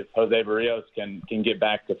thought if Jose Barrios can get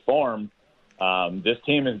back to form, this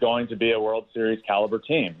team is going to be a World Series caliber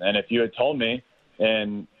team. And if you had told me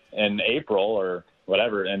in April or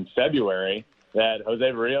whatever, in February, that Jose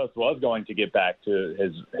Barrios was going to get back to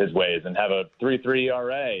his ways and have a 3.3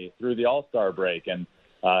 ERA through the All-Star break, and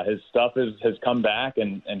his stuff has come back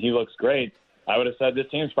and he looks great, I would have said this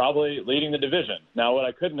team's probably leading the division. Now, what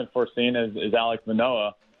I couldn't have foreseen is Alek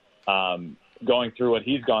Manoah going through what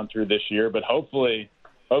he's gone through this year, but hopefully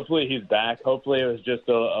he's back. Hopefully it was just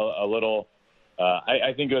a little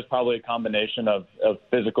I think it was probably a combination of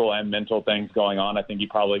physical and mental things going on. I think he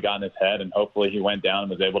probably got in his head, and hopefully he went down and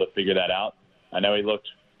was able to figure that out. I know he looked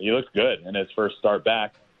good in his first start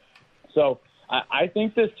back. So I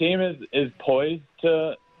think this team is poised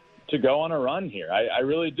to go on a run here. I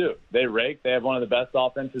really do. They rake. They have one of the best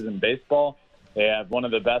offenses in baseball. They have one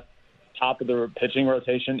of the best top of the pitching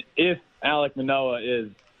rotation. If Alek Manoah is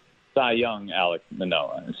Cy Young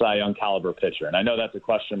caliber pitcher. And I know that's a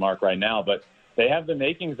question mark right now, but they have the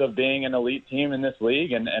makings of being an elite team in this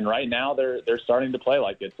league, and right now they're starting to play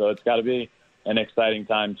like it. So it's got to be an exciting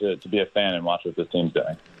time to be a fan and watch what this team's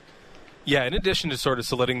doing. Yeah, in addition to sort of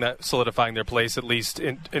solidifying their place, at least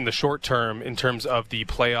in the short term, in terms of the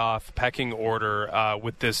playoff pecking order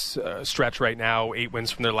with this stretch right now, 8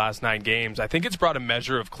 wins from their last 9 games, I think it's brought a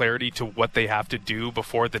measure of clarity to what they have to do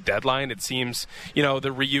before the deadline. It seems,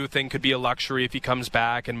 the Ryu thing could be a luxury if he comes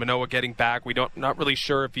back, and Manoah getting back, not really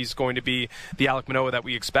sure if he's going to be the Alek Manoah that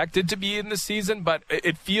we expected to be in this season, but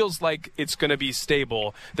it feels like it's going to be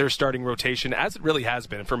stable, their starting rotation, as it really has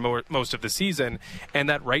been for most of the season, and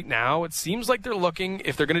that right now it seems like they're looking,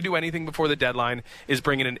 if they're going to do anything before the deadline, is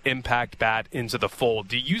bringing an impact bat into the fold.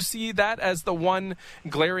 Do you see that as the one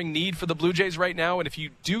glaring need for the Blue Jays right now? And if you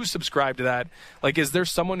do subscribe to that, is there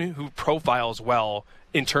someone who profiles well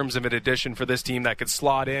in terms of an addition for this team that could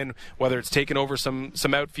slot in, whether it's taking over some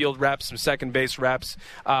outfield reps, some second base reps,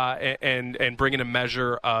 and bringing a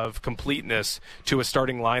measure of completeness to a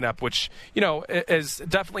starting lineup, which,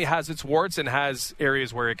 definitely has its warts and has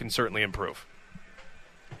areas where it can certainly improve?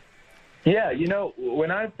 Yeah,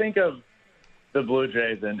 when I think of the Blue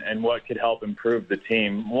Jays and what could help improve the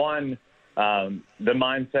team, one, the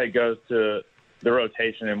mindset goes to the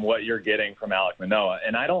rotation and what you're getting from Alek Manoah.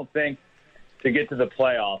 And I don't think to get to the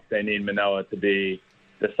playoffs they need Manoah to be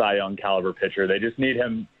the Cy Young caliber pitcher. They just need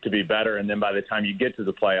him to be better, and then by the time you get to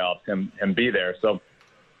the playoffs, him be there. So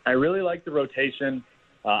I really like the rotation.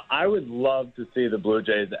 I would love to see the Blue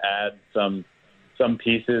Jays add some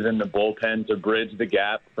pieces in the bullpen to bridge the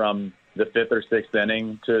gap from the 5th or 6th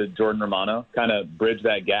inning to Jordan Romano, kind of bridge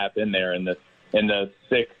that gap in there in the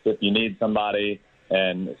 6th if you need somebody,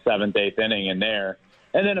 and 7th, 8th inning in there.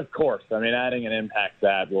 And then, of course, adding an impact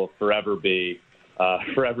bat will forever be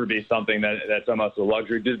something that's almost a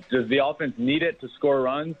luxury. Does the offense need it to score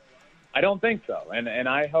runs? I don't think so. And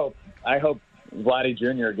I hope Vladdy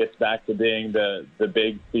Jr. gets back to being the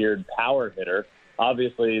big feared power hitter.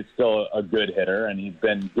 Obviously, he's still a good hitter, and he's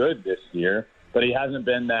been good this year, but he hasn't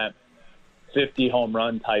been that 50 home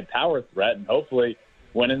run type power threat, and hopefully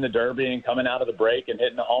winning the Derby and coming out of the break and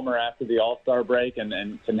hitting a homer after the All-Star break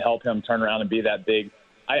and can help him turn around and be that big.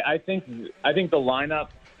 I think the lineup,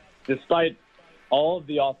 despite all of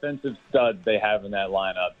the offensive studs they have in that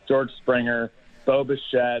lineup, George Springer, Bo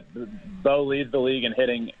Bichette, Bo leads the league in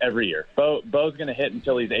hitting every year. Bo's going to hit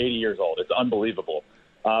until he's 80 years old. It's unbelievable.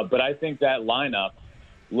 But I think that lineup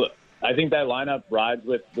rides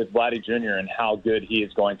with Vladdy Jr. and how good he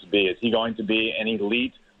is going to be. Is he going to be an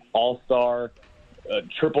elite all-star,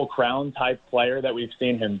 triple crown type player that we've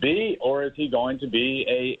seen him be, or is he going to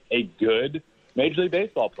be a good Major League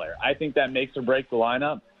Baseball player? I think that makes or breaks the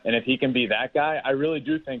lineup, and if he can be that guy, I really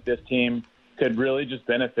do think this team could really just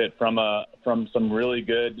benefit from some really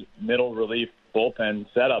good middle relief bullpen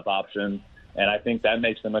setup options, and I think that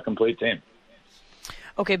makes them a complete team.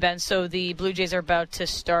 Okay, Ben, so the Blue Jays are about to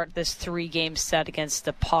start this 3-game set against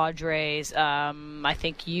the Padres. I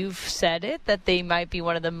think you've said it, that they might be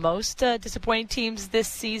one of the most disappointing teams this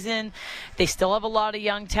season. They still have a lot of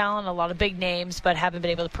young talent, a lot of big names, but haven't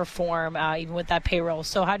been able to perform even with that payroll.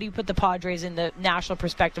 So how do you put the Padres in the national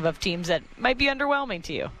perspective of teams that might be underwhelming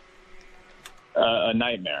to you? A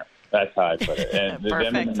nightmare. That's how I put it. And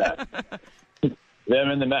them and the Mets.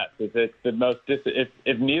 Them and the Mets. It's the most.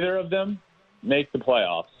 If neither of them make the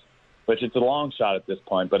playoffs, which it's a long shot at this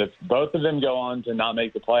point, but if both of them go on to not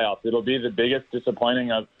make the playoffs, it'll be the biggest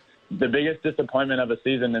disappointment of a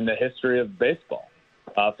season in the history of baseball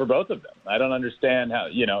for both of them. I don't understand how,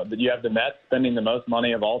 you have the Mets spending the most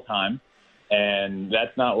money of all time, and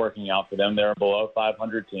that's not working out for them. They're a below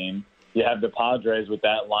 500 team. You have the Padres with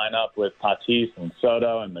that lineup with Tatis and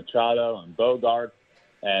Soto and Machado and Bogart,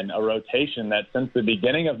 and a rotation that since the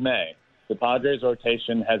beginning of May, the Padres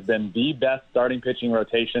rotation has been the best starting pitching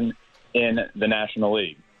rotation in the National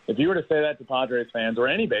League. If you were to say that to Padres fans or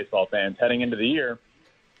any baseball fans heading into the year,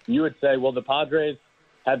 you would say, well, the Padres,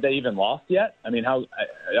 have they even lost yet? I mean, how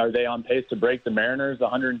are they on pace to break the Mariners'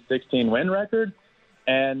 116-win record?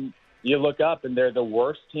 And you look up, and they're the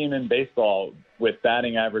worst team in baseball with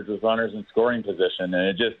batting average with runners in scoring position.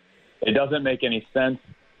 And it doesn't make any sense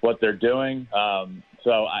what they're doing.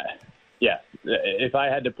 Yes, if I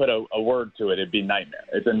had to put a word to it, it'd be nightmare.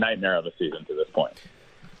 It's a nightmare of a season to this point.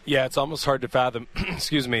 Yeah, it's almost hard to fathom.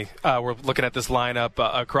 Excuse me. We're looking at this lineup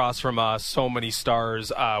across from so many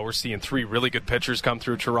stars. We're seeing 3 really good pitchers come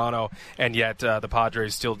through Toronto, and yet the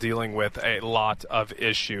Padres still dealing with a lot of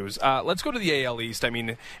issues. Let's go to the AL East. I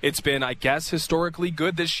mean, it's been, I guess, historically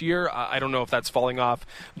good this year. I don't know if that's falling off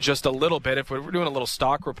just a little bit. If we're doing a little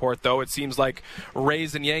stock report, though, it seems like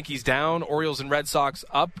Rays and Yankees down, Orioles and Red Sox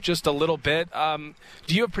up just a little bit.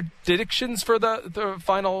 Do you have predictions for the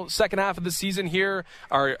final second half of the season here?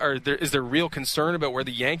 Is there real concern about where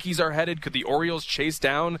the Yankees are headed? Could the Orioles chase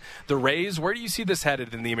down the Rays? Where do you see this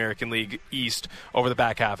headed in the American League East over the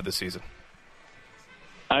back half of the season?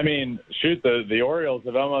 I mean, shoot, the Orioles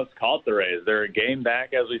have almost caught the Rays. They're a game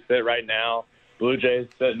back as we sit right now. Blue Jays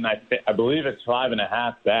sitting, I believe it's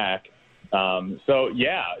 5.5 back.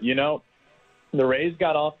 The Rays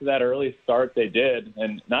got off to that early start they did,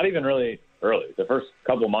 and not even really early. The first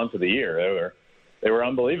couple months of the year, they were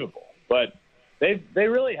unbelievable. But they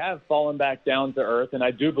really have fallen back down to earth, and I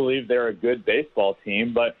do believe they're a good baseball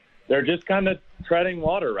team, but they're just kind of treading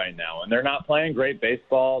water right now, and they're not playing great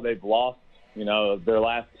baseball. They've lost, their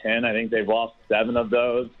last 10. I think they've lost 7 of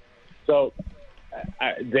those. So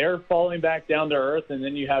they're falling back down to earth, and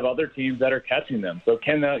then you have other teams that are catching them. So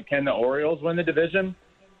can the Orioles win the division?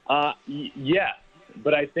 Yes,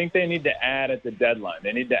 but I think they need to add at the deadline.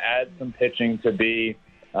 They need to add some pitching to be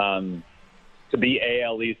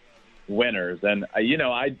AL East winners. And,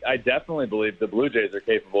 I definitely believe the Blue Jays are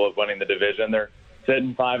capable of winning the division. They're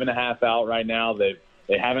sitting 5.5 out right now. They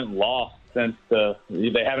haven't lost in the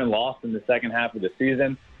second half of the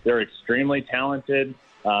season. They're extremely talented.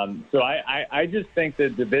 So I just think the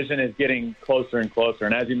division is getting closer and closer.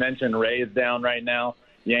 And as you mentioned, Rays down right now,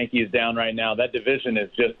 Yankees down right now. That division is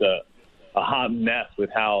just a hot mess with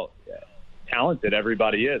how talented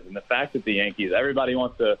everybody is. And the fact that the Yankees, everybody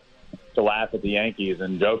wants to laugh at the Yankees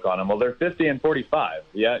and joke on them. Well, they're 50-45.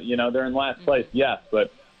 Yeah, they're in last place, yes,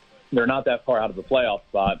 but they're not that far out of the playoff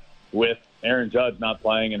spot with Aaron Judge not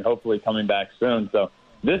playing and hopefully coming back soon. So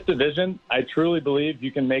this division, I truly believe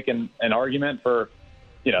you can make an argument for,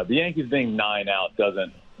 the Yankees being 9 out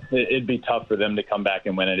it'd be tough for them to come back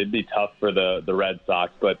and win it. It'd be tough for the Red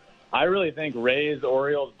Sox. But I really think Rays,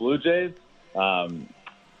 Orioles, Blue Jays, I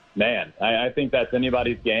think that's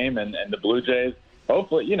anybody's game. And the Blue Jays,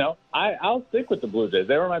 hopefully, I'll stick with the Blue Jays.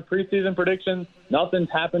 They were my preseason predictions. Nothing's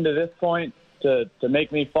happened to this point to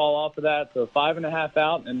make me fall off of that. So 5.5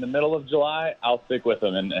 out in the middle of July, I'll stick with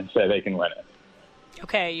them and say they can win it.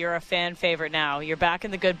 Okay, you're a fan favorite now. You're back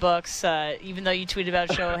in the good books, even though you tweeted about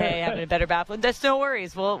Shohei having a better bat. That's no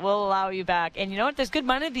worries. We'll allow you back. And you know what? There's good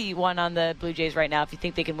money to be won on the Blue Jays right now if you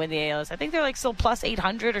think they can win the ALS. I think they're still plus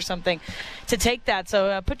 800 or something to take that.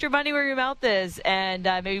 So put your money where your mouth is and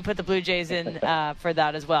maybe put the Blue Jays in for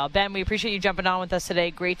that as well. Ben, we appreciate you jumping on with us today.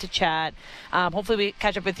 Great to chat. Hopefully we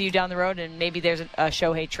catch up with you down the road, and maybe there's a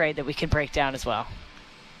Shohei trade that we can break down as well.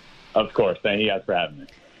 Of course. Thank you guys for having me.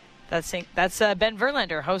 That's Ben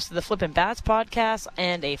Verlander, host of the Flippin' Bats podcast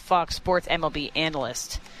and a Fox Sports MLB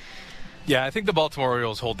analyst. Yeah, I think the Baltimore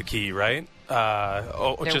Orioles hold the key, right?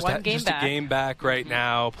 Just a game back right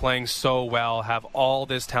now, playing so well, have all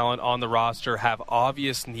this talent on the roster, have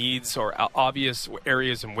obvious needs or obvious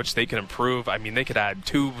areas in which they can improve. I mean, they could add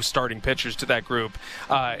 2 starting pitchers to that group,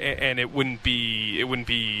 and it wouldn't be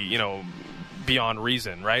beyond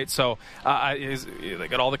reason, right? So they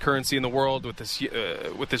got all the currency in the world with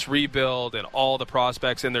this rebuild and all the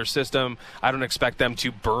prospects in their system. I don't expect them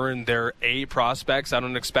to burn their A prospects. I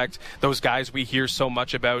don't expect those guys we hear so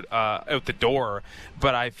much about out the door.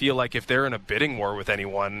 But I feel like if they're in a bidding war with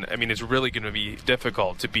anyone, I mean, it's really going to be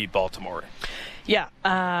difficult to beat Baltimore. Yeah,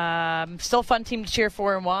 still a fun team to cheer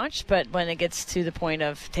for and watch, but when it gets to the point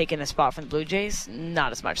of taking a spot from the Blue Jays,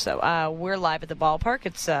 not as much so. We're live at the ballpark.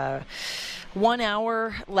 It's 1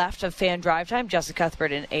 hour left of fan drive time. Justin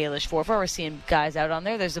Cuthbert and Ailish Forfar. We're seeing guys out on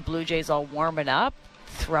there. There's the Blue Jays all warming up.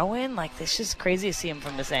 throw-in. Like, this is crazy to see him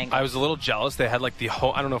from this angle. I was a little jealous. They had like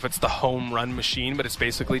I don't know if it's the home run machine, but it's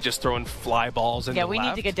basically just throwing fly balls into we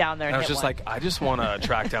need to get down there and I was hit just one. like, I just want to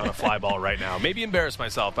track down a fly ball right now. Maybe embarrass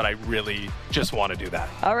myself, but I really just want to do that.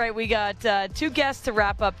 All right, we got two guests to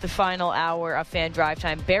wrap up the final hour of Fan Drive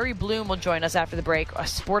Time. Barry Bloom will join us after the break, a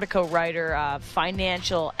Sportico writer,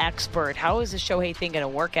 financial expert. How is the Shohei thing going to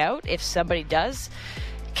work out if somebody does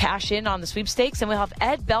cash in on the sweepstakes? And we'll have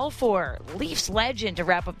Ed Belfour, Leafs legend, to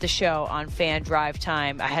wrap up the show on Fan Drive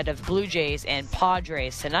Time ahead of Blue Jays and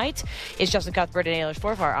Padres tonight. It's Justin Cuthbert and Ailish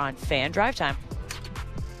Forfar on Fan Drive Time.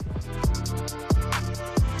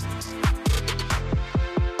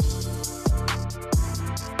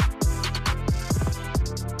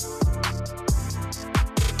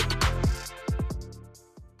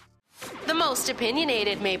 The most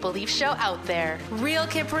opinionated Maple Leaf show out there. Real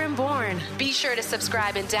Kipper and Bourne. Be sure to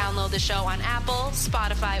subscribe and download the show on Apple,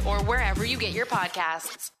 Spotify, or wherever you get your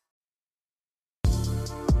podcasts.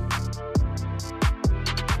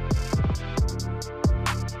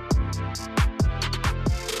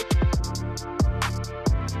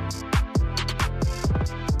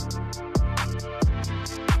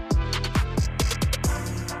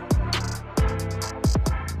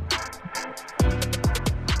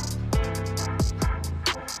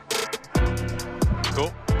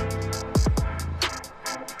 Cool.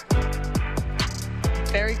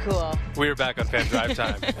 Very cool. We were back on Fan Drive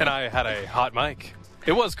Time, and I had a hot mic.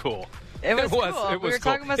 It was cool. It was cool. It was we were cool.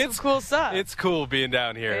 talking about some cool stuff. It's cool being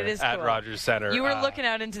down here It is at cool. Rogers Center. You were looking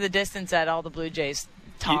out into the distance at all the Blue Jays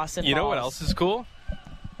tossing You know what balls. else is cool?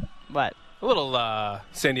 What? A little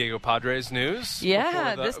San Diego Padres news.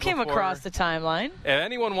 Yeah, before this came before- across the timeline. If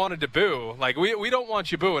anyone wanted to boo, like we don't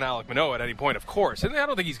want you booing Alec Manoah at any point, of course. And I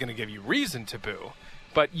don't think he's going to give you reason to boo.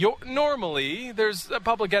 But normally there's a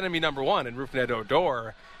public enemy number one in Rougned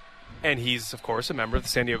Odor. And he's, of course, a member of the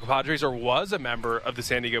San Diego Padres, or was a member of the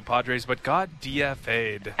San Diego Padres, but got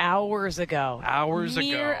DFA'd. Hours ago.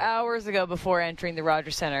 Mere hours ago before entering the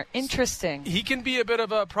Rogers Center. Interesting. He can be a bit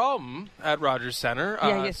of a problem at Rogers Center.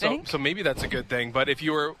 Yeah, you think? So maybe that's a good thing. But if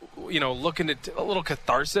you were, looking at a little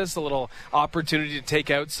catharsis, a little opportunity to take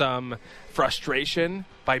out some frustration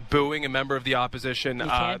by booing a member of the opposition, You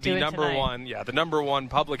can't do the it number tonight. one, the number one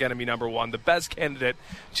public enemy, number one, the best candidate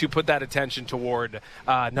to put that attention toward,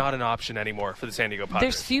 not an option anymore for the San Diego Padres.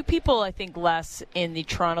 There's few people, I think, less in the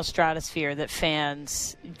Toronto stratosphere that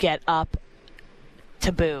fans get up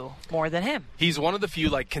to boo more than him. He's one of the few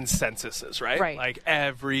consensuses, right? Right. Like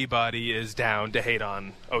everybody is down to hate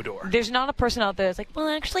on Odor. There's not a person out there that's like, well,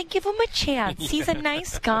 actually, give him a chance. He's a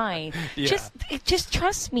nice guy. Yeah. Just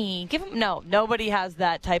trust me. Give him. No, nobody has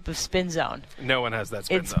that type of spin zone. No one has that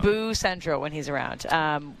spin It's zone. boo central when he's around.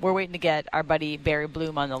 We're waiting to get our buddy Barry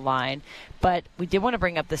Bloom on the line, but we did want to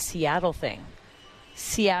bring up the Seattle thing.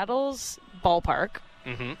 Seattle's ballpark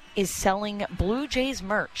is selling Blue Jays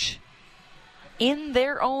merch in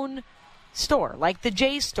their own store, like the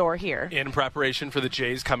Jays store here. In preparation for the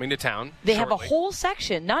Jays coming to town. They have a shortly. whole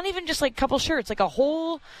section, not even just like a couple shirts, like a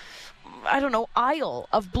whole, aisle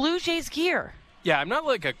of Blue Jays gear. Yeah, I'm not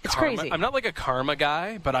like a karma. crazy. I'm not like a karma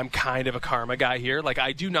guy, but I'm kind of a karma guy here. Like,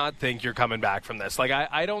 I do not think you're coming back from this. Like,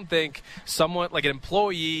 I don't think someone like an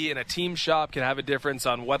employee in a team shop can have a difference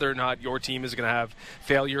on whether or not your team is going to have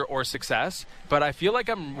failure or success. But I feel like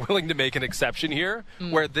I'm willing to make an exception here,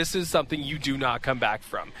 where this is something you do not come back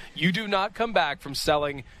from. You do not come back from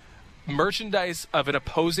selling merchandise of an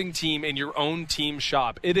opposing team in your own team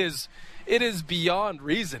shop. It is beyond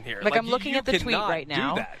reason here. Like I'm looking you at the tweet cannot right do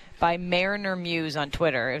now that. by Mariner Muse on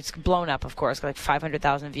Twitter. It's blown up, of course, got like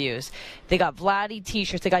 500,000 views. They got Vladdy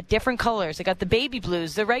t-shirts. They got different colors. They got the baby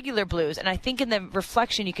blues, the regular blues. And I think in the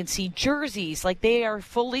reflection you can see jerseys. Like they are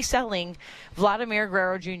fully selling Vladimir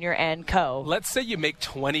Guerrero Jr. and co. Let's say you make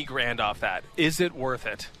 $20,000 off that. Is it worth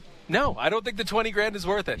it? No, I don't think the $20,000 is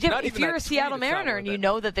worth it. Yeah, Not if even you're that a Seattle tweet, it's not Mariner worth and you it.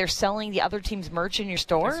 know that they're selling the other team's merch in your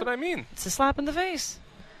store, That's what I mean. it's a slap in the face.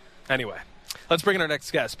 Anyway, let's bring in our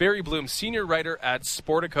next guest. Barry Bloom, senior writer at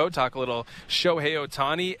Sportico. Talk a little Shohei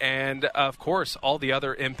Ohtani and, of course, all the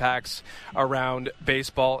other impacts around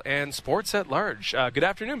baseball and sports at large. Good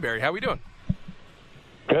afternoon, Barry. How are we doing?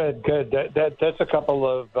 Good. That's a couple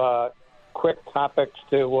of quick topics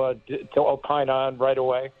to opine on right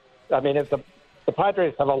away. I mean, if the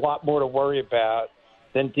Padres have a lot more to worry about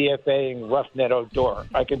than DFAing Rougned Odor.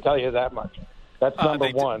 I can tell you that much. That's number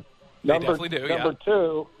one. They definitely do,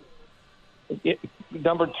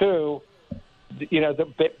 Number two,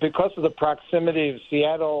 because of the proximity of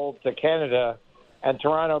Seattle to Canada and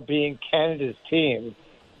Toronto being Canada's team,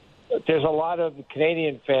 there's a lot of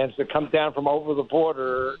Canadian fans that come down from over the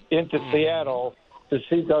border into Seattle to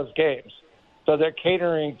see those games. So they're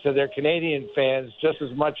catering to their Canadian fans just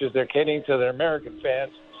as much as they're catering to their American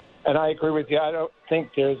fans. And I agree with you. I don't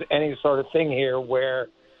think there's any sort of thing here where,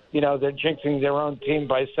 they're jinxing their own team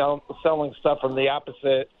by selling stuff from the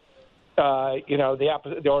opposite, the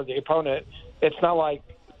opposite or the opponent. It's not like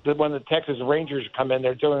when the Texas Rangers come in,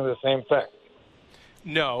 they're doing the same thing.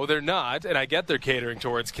 No, they're not, and I get they're catering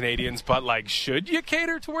towards Canadians, but, should you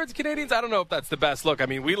cater towards Canadians? I don't know if that's the best look. I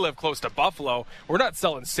mean, we live close to Buffalo. We're not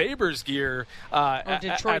selling Sabres gear at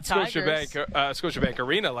Scotiabank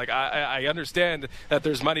Arena. I understand that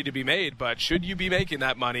there's money to be made, but should you be making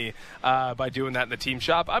that money by doing that in the team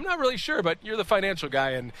shop? I'm not really sure, but you're the financial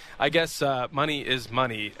guy, and I guess money is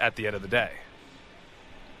money at the end of the day.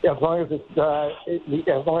 Yeah, as long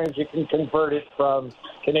as you can convert it from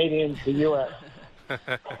Canadian to U.S.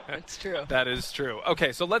 That's true. That is true.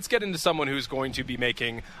 Okay, so let's get into someone who's going to be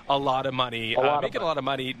making a lot of money. A lot of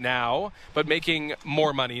money now, but making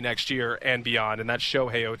more money next year and beyond, and that's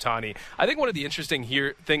Shohei Ohtani. I think one of the interesting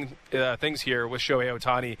things here with Shohei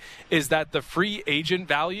Ohtani is that the free agent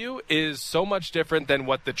value is so much different than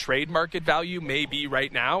what the trade market value may be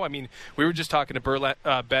right now. I mean, we were just talking to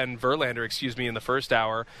Ben Verlander, in the first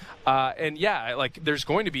hour, and there's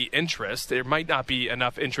going to be interest. There might not be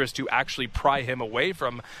enough interest to actually pry him away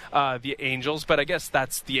from the Angels, but I guess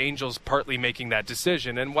that's the Angels partly making that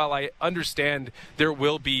decision. And while I understand there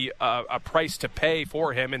will be a price to pay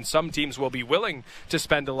for him, and some teams will be willing to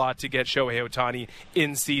spend a lot to get Shohei Ohtani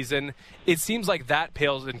in season, it seems like that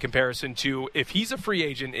pales in comparison to if he's a free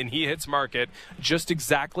agent and he hits market, just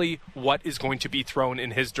exactly what is going to be thrown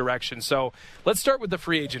in his direction. So let's start with the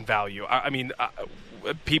free agent value.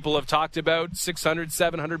 People have talked about $600,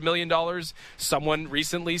 $700 million. Someone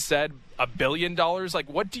recently said $1 billion.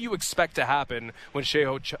 What do you expect to happen when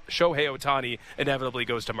Shohei Ohtani inevitably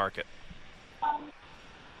goes to market?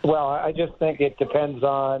 Well, I just think it depends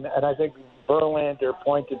on, and I think Verlander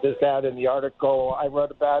pointed this out in the article I wrote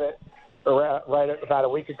about it about a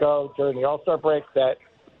week ago during the All-Star break, that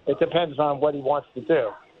it depends on what he wants to do.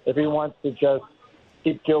 If he wants to just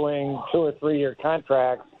keep doing 2 or 3 year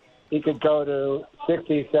contracts, he could go to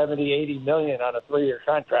 60, 70, 80 million on a 3-year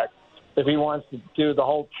contract. If he wants to do the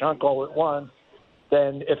whole chunk all at once,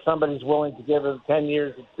 then if somebody's willing to give him 10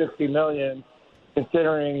 years at 60 million,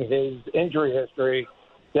 considering his injury history,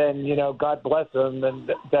 then, God bless him, and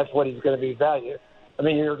that's what he's going to be valued. I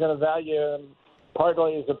mean, you're going to value him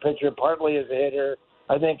partly as a pitcher, partly as a hitter.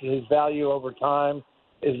 I think his value over time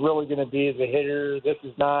is really going to be as a hitter. This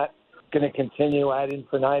is not going to continue ad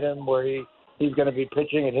infinitum where he's going to be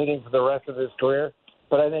pitching and hitting for the rest of his career.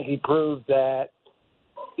 But I think he proved that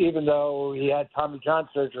even though he had Tommy John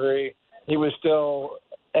surgery, he was still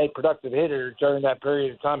a productive hitter during that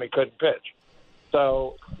period of time he couldn't pitch.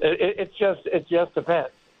 So it just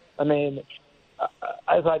depends. I mean,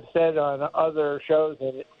 as I've said on other shows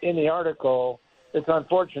and in the article, it's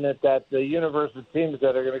unfortunate that the universe of teams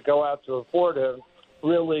that are going to go out to afford him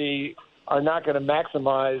really are not going to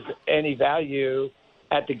maximize any value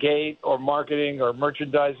at the gate or marketing or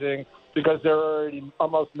merchandising, because they're already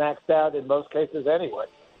almost maxed out in most cases anyway.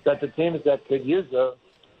 That the teams that could use them,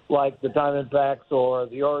 like the Diamondbacks or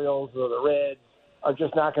the Orioles or the Reds, are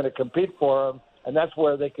just not going to compete for him, and that's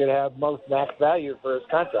where they could have most max value for his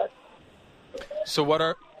contract. So what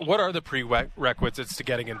are the prerequisites to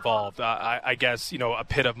getting involved? I guess, a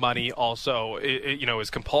pit of money also, is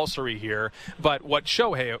compulsory here. But what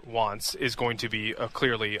Shohei wants is going to be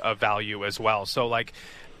clearly a value as well. So,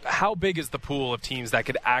 how big is the pool of teams that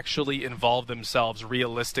could actually involve themselves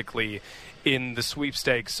realistically in the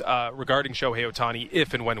sweepstakes regarding Shohei Ohtani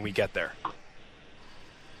if and when we get there?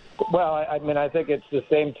 Well, I think it's the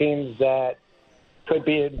same teams that could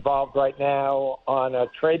be involved right now on a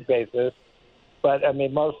trade basis. But,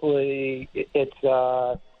 mostly it's,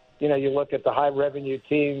 you look at the high-revenue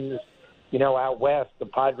teams, out west, the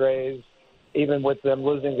Padres, even with them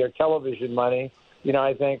losing their television money,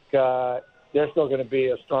 I think they're still going to be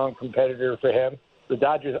a strong competitor for him. The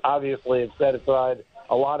Dodgers obviously have set aside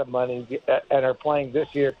a lot of money and are playing this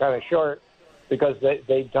year kind of short because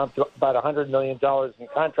they dumped about $100 million in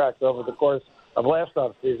contracts over the course of last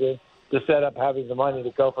offseason to set up having the money to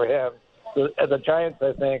go for him. So, the Giants,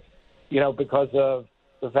 I think, because of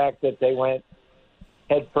the fact that they went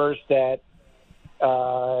head first at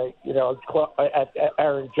Aaron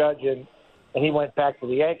Judge and he went back to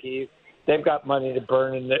the Yankees, they've got money to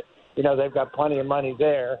burn and they've got plenty of money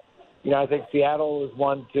there. I think Seattle is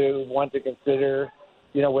one to consider,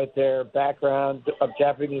 with their background of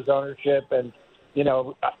Japanese ownership and,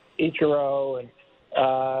 Ichiro and,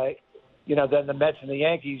 then the Mets and the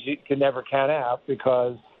Yankees you can never count out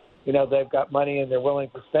because, they've got money and they're willing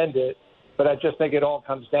to spend it. But I just think it all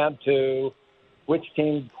comes down to, which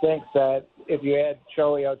team thinks that if you add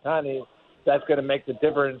Shohei Ohtani, that's going to make the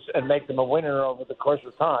difference and make them a winner over the course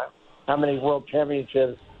of time. How many world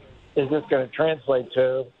championships is this going to translate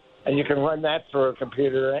to? And you can run that through a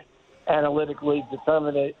computer, analytically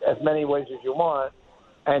determine it as many ways as you want,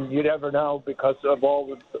 and you never know because of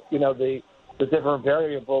all the different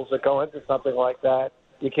variables that go into something like that.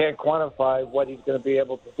 You can't quantify what he's going to be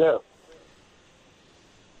able to do.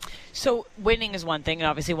 So winning is one thing, and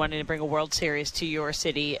obviously wanting to bring a World Series to your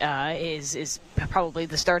city is probably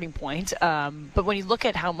the starting point. But when you look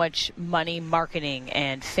at how much money, marketing,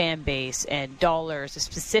 and fan base, and dollars,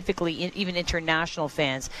 specifically even international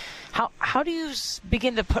fans, how do you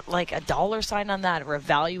begin to put like a dollar sign on that or a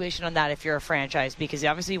valuation on that if you're a franchise? Because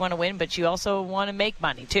obviously you want to win, but you also want to make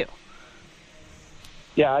money too.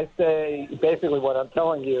 Yeah, I say basically what I'm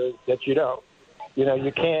telling you is that you don't.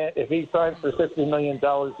 You can't, if he signs for $60 million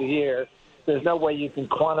a year, there's no way you can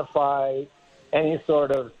quantify any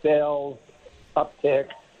sort of sales uptick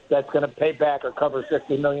that's going to pay back or cover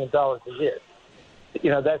 $60 million a year.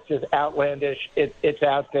 That's just outlandish. It's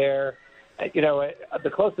out there.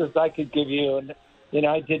 The closest I could give you, and,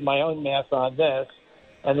 I did my own math on this,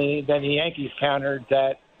 and then the Yankees countered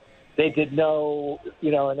that they did no,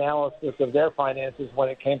 analysis of their finances when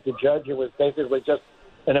it came to Judge. It was basically just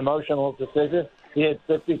an emotional decision. He had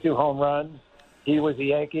 52 home runs. He was a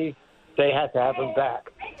Yankee. They had to have him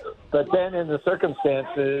back. But then in the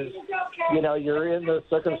circumstances, you're in the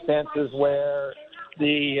circumstances where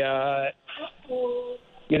you're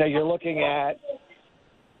looking at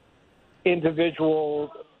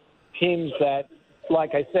individual teams that,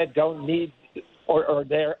 like I said, don't need or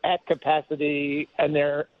they're at capacity and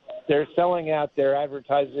they're selling out their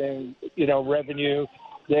advertising, revenue.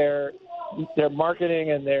 Their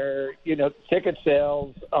marketing and their, ticket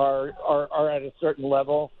sales are at a certain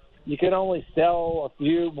level. You can only sell a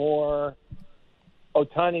few more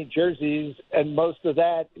Ohtani jerseys, and most of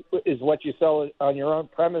that is what you sell on your own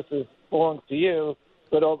premises belongs to you,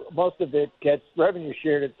 but most of it gets revenue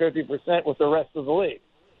shared at 50% with the rest of the league.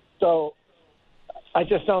 So I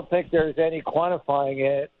just don't think there's any quantifying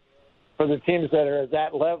it for the teams that are at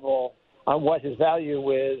that level on what his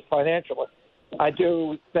value is financially. I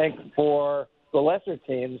do think for the lesser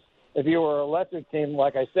teams, if you were a lesser team,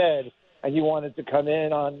 like I said, and you wanted to come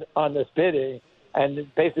in on this bidding, and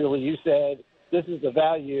basically you said, this is the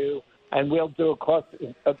value, and we'll do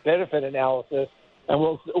a benefit analysis, and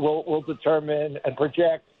we'll determine and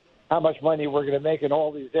project how much money we're going to make in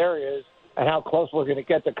all these areas and how close we're going to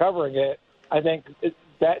get to covering it, I think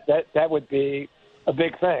that would be a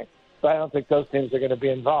big thing. But I don't think those teams are going to be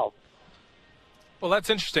involved. Well,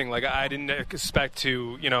 that's interesting. Like, I didn't expect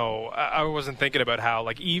to, I wasn't thinking about how,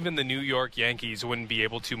 like, even the New York Yankees wouldn't be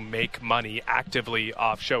able to make money actively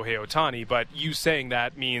off Shohei Ohtani. But you saying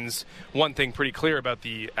that means one thing pretty clear about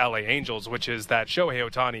the LA Angels, which is that Shohei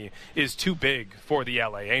Ohtani is too big for the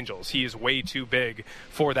LA Angels. He is way too big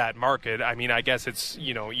for that market. I mean, I guess it's,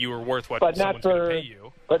 you were worth what someone's going to pay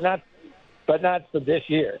you. But not for this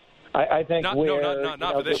year. I think not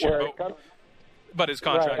for this year. But his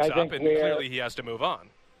contract's up, and clearly he has to move on.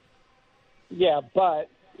 Yeah, but,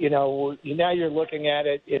 now you're looking at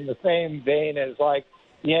it in the same vein as, like,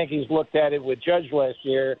 the Yankees looked at it with Judge last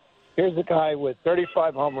year. Here's a guy with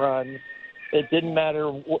 35 home runs. It doesn't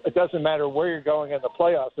matter where you're going in the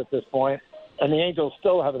playoffs at this point, and the Angels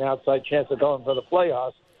still have an outside chance of going for the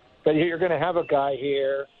playoffs. But you're going to have a guy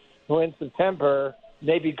here who in September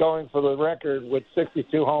may be going for the record with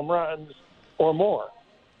 62 home runs or more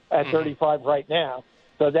at 35 right now.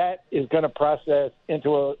 So that is going to process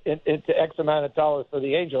into X amount of dollars for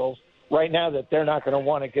the Angels right now that they're not going to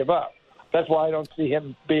want to give up. That's why I don't see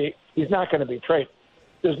him he's not going to be traded.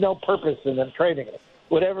 There's no purpose in them trading it.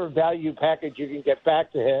 Whatever value package you can get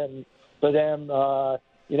back to him for them,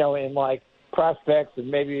 in like prospects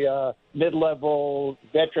and maybe a mid-level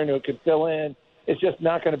veteran who can fill in, it's just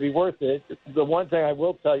not going to be worth it. The one thing I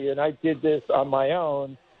will tell you, and I did this on my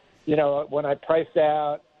own, when I priced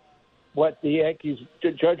out what the Yankees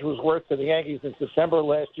Judge was worth to the Yankees in September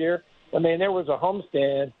last year. I mean, there was a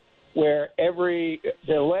homestand where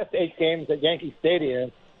the last 8 games at Yankee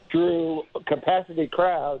Stadium drew capacity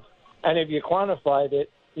crowds, and if you quantified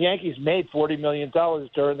it, the Yankees made $40 million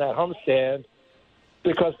during that homestand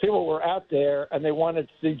because people were out there and they wanted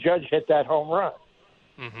to see Judge hit that home run.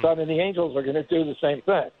 Mm-hmm. So, I mean, the Angels are going to do the same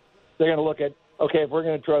thing. They're going to look at, okay, if we're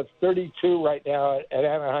going to draw 32 right now at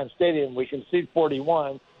Anaheim Stadium, we can see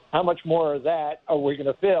 41. How much more of that are we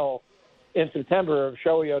going to fill in September if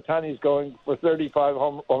Shohei Ohtani's going for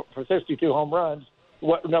 62 home runs,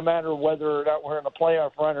 no matter whether or not we're in a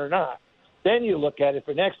playoff run or not? Then you look at it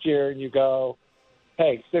for next year and you go,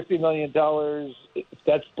 hey, $50 million,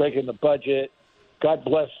 that's breaking the budget. God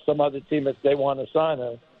bless some other team if they want to sign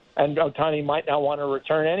him. And Ohtani might not want to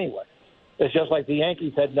return anyway. It's just like the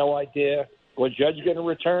Yankees had no idea, was Judge going to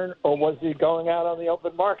return or was he going out on the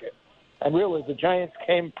open market? And really, the Giants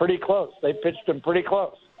came pretty close. They pitched him pretty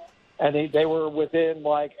close. And they were within,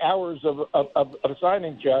 like, hours of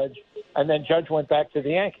signing Judge, and then Judge went back to the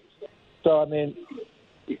Yankees. So, I mean,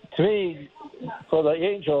 to me, for the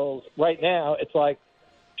Angels right now, it's like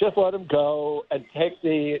just let them go and take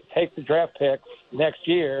the draft picks next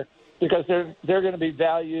year because they're going to be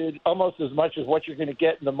valued almost as much as what you're going to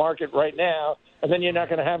get in the market right now, and then you're not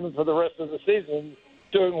going to have them for the rest of the season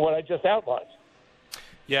doing what I just outlined.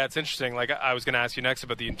 Yeah, it's interesting. Like, I was going to ask you next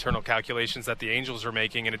about the internal calculations that the Angels are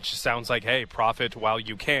making, and it just sounds like, hey, profit while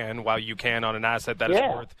you can on an asset that is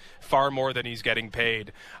worth far more than he's getting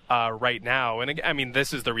paid right now. And, I mean,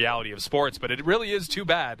 this is the reality of sports, but it really is too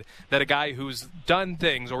bad that a guy who's done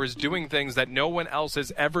things or is doing things that no one else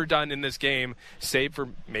has ever done in this game, save for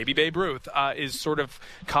maybe Babe Ruth, is sort of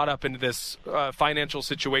caught up into this financial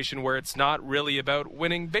situation where it's not really about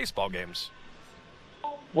winning baseball games.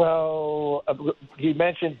 Well, you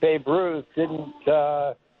mentioned Babe Ruth. Didn't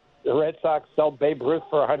the Red Sox sell Babe Ruth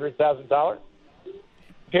for $100,000?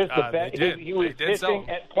 Here's the bet. He was pitching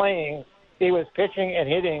and playing. He was pitching and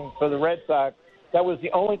hitting for the Red Sox. That was the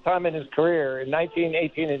only time in his career, in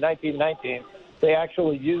 1918 and 1919, they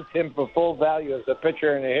actually used him for full value as a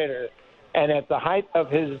pitcher and a hitter. And at the height of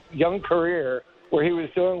his young career, where he was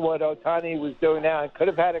doing what Ohtani was doing now and could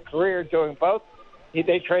have had a career doing both,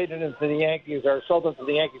 they traded him to the Yankees or sold him to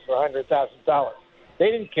the Yankees for $100,000. They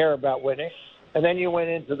didn't care about winning. And then you went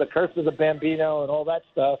into the curse of the Bambino and all that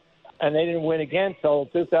stuff, and they didn't win again until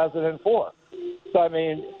 2004. So, I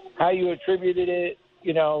mean, how you attributed it,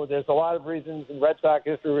 you know, there's a lot of reasons in Red Sox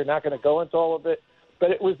history. We're not going to go into all of it.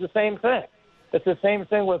 But it was the same thing. It's the same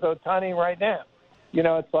thing with Ohtani right now. You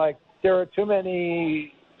know, it's like there are too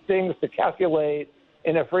many things to calculate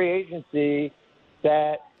in a free agency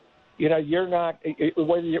that, you know, you're not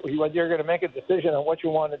whether you're going to make a decision on what you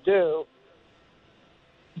want to do.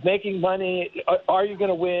 Making money, are you going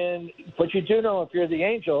to win? But you do know if you're the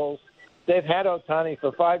Angels, they've had Ohtani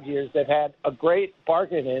for 5 years. They've had a great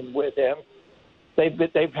bargain in with him.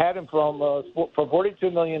 They've had him for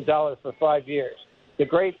 $42 million for 5 years. The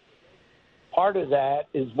great part of that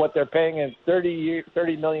is what they're paying him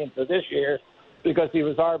 $30 million for this year because he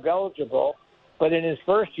was ARB eligible. But in his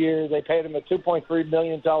first year, they paid him a $2.3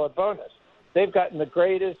 million bonus. They've gotten the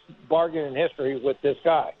greatest bargain in history with this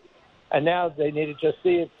guy. And now they need to just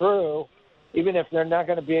see it through, even if they're not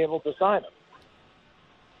going to be able to sign him.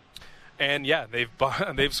 And, yeah,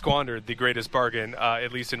 they've squandered the greatest bargain,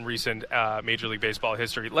 at least in recent Major League Baseball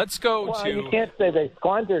history. Let's go to – you can't say they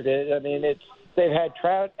squandered it. I mean, they've had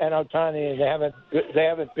Trout and Ohtani, and they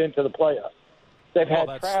haven't been to the playoffs. They've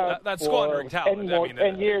had Trout that's squandering talent.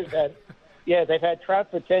 10 years. Yeah, they've had Trout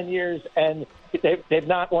for 10 years, and they've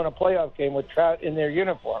not won a playoff game with Trout in their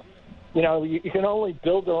uniform. You know, you can only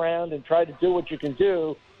build around and try to do what you can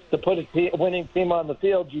do to put a winning team on the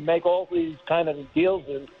field. You make all these kind of deals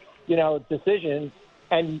and, you know, decisions,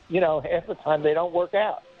 and, you know, half the time they don't work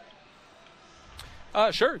out.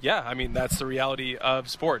 Sure, yeah. I mean, that's the reality of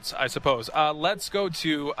sports, I suppose. Let's go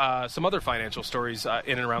to some other financial stories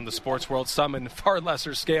in and around the sports world, some in far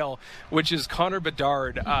lesser scale, which is Connor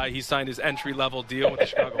Bedard. He signed his entry-level deal with the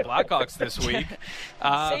Chicago Blackhawks this week.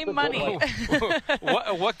 Same money.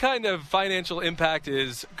 What kind of financial impact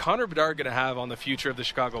is Connor Bedard going to have on the future of the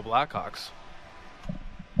Chicago Blackhawks?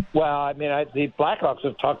 Well, I mean, the Blackhawks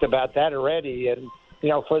have talked about that already. And, you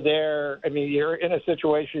know, you're in a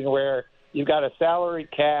situation where you've got a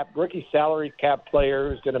rookie salary cap player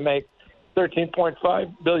who's going to make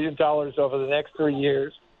 $13.5 billion over the next 3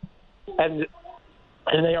 years. And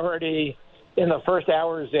they already, in the first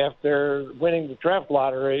hours after winning the draft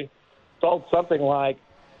lottery, sold something like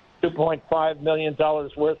 $2.5 million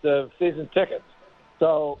worth of season tickets.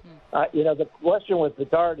 So, you know, the question with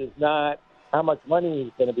Bedard is not how much money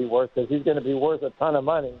he's going to be worth, because he's going to be worth a ton of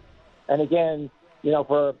money. And again, you know,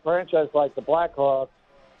 for a franchise like the Blackhawks,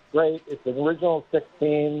 great. It's an original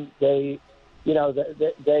 16. They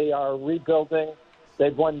are rebuilding.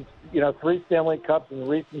 They've won, you know, 3 Stanley Cups in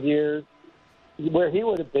recent years. Where he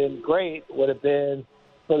would have been great would have been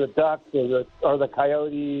for the Ducks or the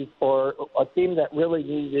Coyotes, or a team that really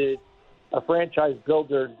needed a franchise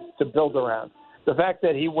builder to build around. The fact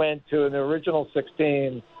that he went to an original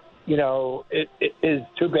 16, you know, it is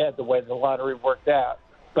too bad the way the lottery worked out.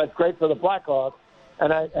 But great for the Blackhawks.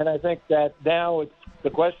 And I think that now the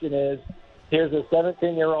question is, here's a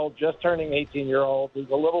 17-year-old just turning 18-year-old. He's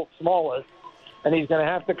a little smaller, and he's going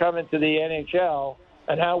to have to come into the NHL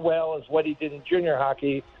and how well is what he did in junior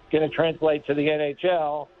hockey going to translate to the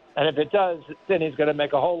NHL. And if it does, then he's going to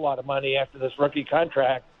make a whole lot of money after this rookie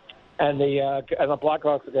contract, and the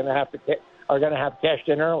Blackhawks are going to have cashed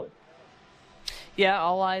in early. Yeah,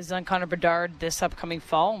 all eyes on Connor Bedard this upcoming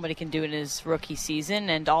fall and what he can do in his rookie season.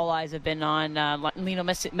 And all eyes have been on Lionel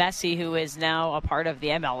Messi, who is now a part of the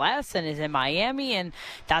MLS and is in Miami. And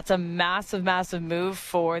that's a massive, massive move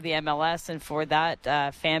for the MLS and for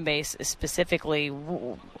that fan base specifically.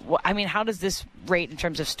 I mean, how does this rate in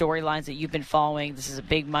terms of storylines that you've been following? This is a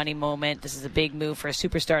big money moment. This is a big move for a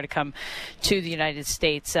superstar to come to the United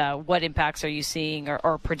States. What impacts are you seeing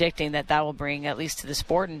or predicting that will bring, at least to the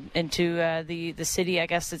sport and to the city, I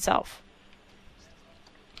guess, itself?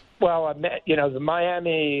 Well, the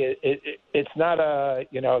Miami, it's not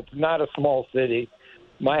a small city.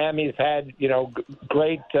 Miami's had,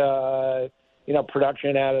 great,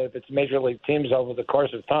 production out of its major league teams over the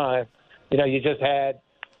course of time. You just had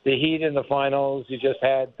the Heat in the finals. You just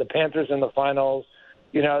had the Panthers in the finals.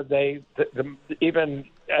 Even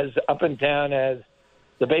as up and down as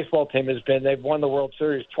the baseball team has been, they've won the World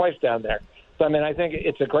Series twice down there. So, I think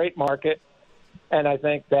it's a great market. And I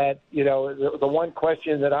think that, the one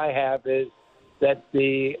question that I have is that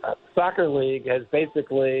the soccer league has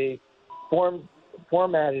basically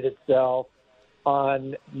formatted itself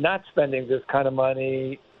on not spending this kind of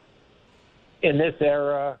money in this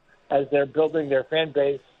era as they're building their fan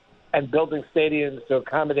base and building stadiums to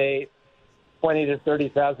accommodate 20 to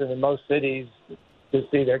 30,000 in most cities to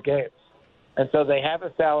see their games. And so they have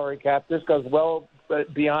a salary cap. This goes well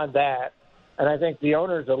beyond that. And I think the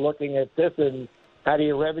owners are looking at this and how do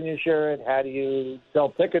you revenue share it? How do you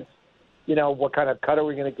sell tickets? What kind of cut are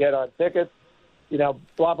we going to get on tickets?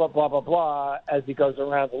 Blah, blah, blah, blah, blah, as he goes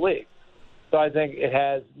around the league. So I think it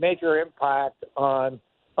has major impact on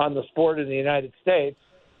the sport in the United States.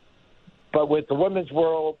 But with the Women's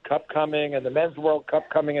World Cup coming and the Men's World Cup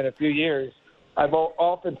coming in a few years, I've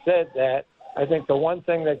often said that I think the one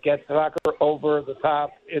thing that gets soccer over the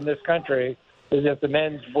top in this country is if the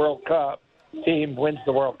Men's World Cup team wins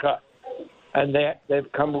the World Cup. And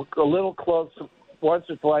they've come a little close once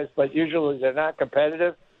or twice, but usually they're not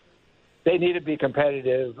competitive. They need to be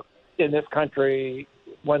competitive in this country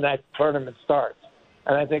when that tournament starts.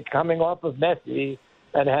 And I think coming off of Messi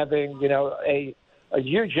and having, a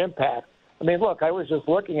huge impact. Look, I was just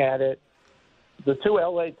looking at it. The two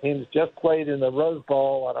L.A. teams just played in the Rose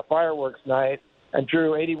Bowl on a fireworks night and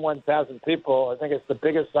drew 81,000 people. I think it's the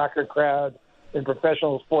biggest soccer crowd in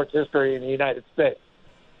professional sports history in the United States.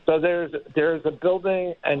 So there's a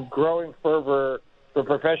building and growing fervor for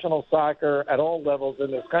professional soccer at all levels in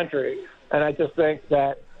this country, and I just think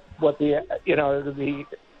that what the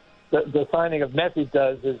signing of Messi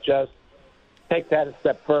does is just take that a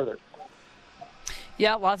step further.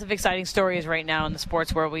 Yeah, lots of exciting stories right now in the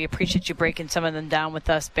sports world. We appreciate you breaking some of them down with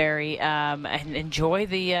us, Barry, and enjoy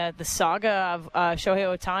the saga of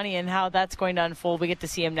Shohei Ohtani and how that's going to unfold. We get to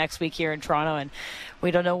see him next week here in Toronto, and we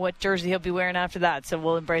don't know what jersey he'll be wearing after that, so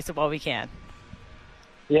we'll embrace it while we can.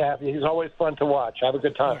 Yeah, he's always fun to watch. Have a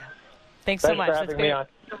good time. Yeah. Thanks so much. For having me on.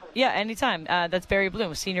 Yeah, anytime. That's Barry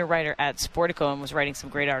Bloom, senior writer at Sportico, and was writing some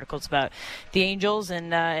great articles about the Angels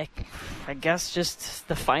and I guess just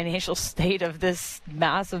the financial state of this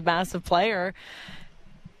massive, massive player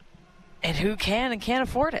and who can and can't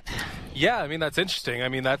afford it. Yeah, that's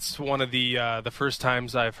interesting. That's one of the first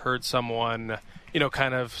times I've heard someone,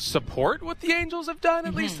 kind of support what the Angels have done,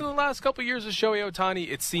 at least in the last couple of years with Shohei Ohtani.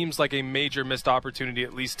 It seems like a major missed opportunity,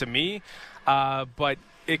 at least to me. But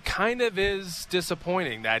it kind of is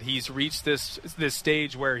disappointing that he's reached this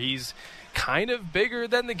stage where he's kind of bigger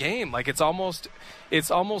than the game. Like it's almost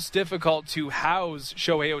difficult to house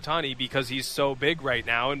Shohei Ohtani because he's so big right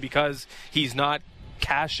now and because he's not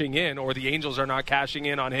cashing in, or the Angels are not cashing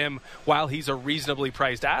in on him while he's a reasonably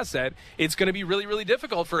priced asset. It's going to be really, really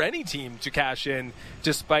difficult for any team to cash in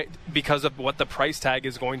because of what the price tag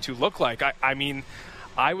is going to look like.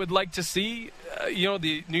 I would like to see,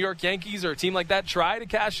 the New York Yankees or a team like that try to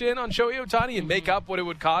cash in on Shohei Ohtani and make up what it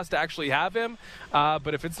would cost to actually have him.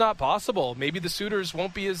 But if it's not possible, maybe the suitors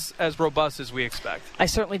won't be as robust as we expect. I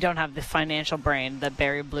certainly don't have the financial brain that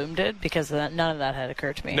Barry Bloom did because none of that had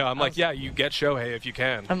occurred to me. No, you get Shohei if you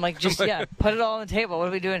can. I'm like, put it all on the table. What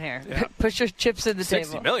are we doing here? Yeah. Put your chips in the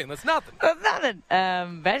table. $60 million, that's nothing. That's nothing.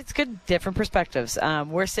 But it's good, different perspectives.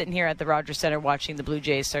 We're sitting here at the Rogers Center watching the Blue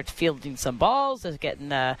Jays start fielding some balls,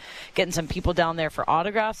 getting some people down there for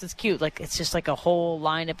autographs. It's cute. It's just like a whole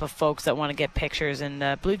lineup of folks that want to get pictures,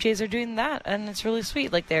 and Blue Jays are doing that, and it's really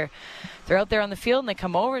sweet. They're out there on the field, and they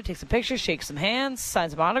come over, take some pictures, shake some hands, sign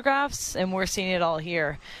some autographs, and we're seeing it all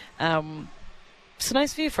here. It's a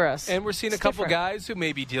nice view for us. And we're seeing a couple guys who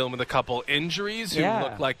may be dealing with a couple injuries who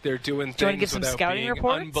look like they're doing Do you want to things give some without scouting being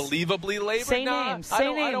reports? unbelievably labored. Say names. I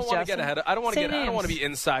don't want to get ahead. I don't want to be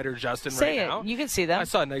insider Justin right now. You can see them. I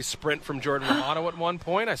saw a nice sprint from Jordan Romano at one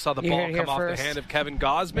point. I saw the ball come off the hand of Kevin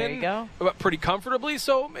Gausman. There you go. Pretty comfortably.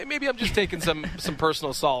 So maybe I'm just taking some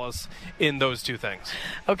personal solace in those two things.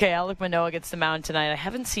 Okay, Alec Manoah gets the mound tonight. I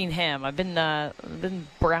haven't seen him. I've been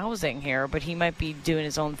browsing here, but he might be doing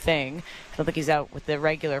his own thing. I don't think he's out with the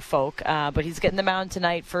regular folk, but he's getting the mound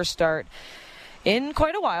tonight. First start in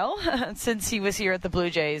quite a while since he was here at the Blue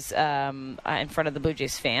Jays in front of the Blue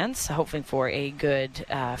Jays fans, hoping for a good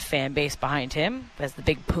fan base behind him as the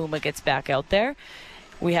big Puma gets back out there.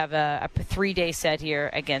 We have a 3-day set here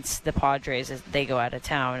against the Padres as they go out of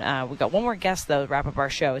town. We got one more guest, though, to wrap up our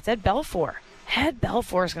show. It's Ed Belfour. Ed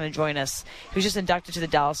Belfour is going to join us. He was just inducted to the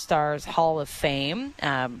Dallas Stars Hall of Fame,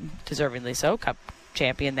 deservingly so, Cup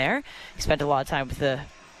champion there. He spent a lot of time with the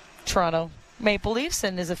Toronto Maple Leafs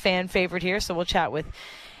and is a fan favorite here, so we'll chat with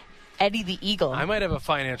Eddie the Eagle. I might have a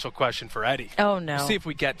financial question for Eddie. Oh, no. We'll see if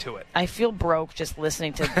we get to it. I feel broke just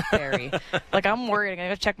listening to Barry. I'm worried. I'm going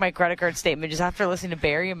to go check my credit card statement just after listening to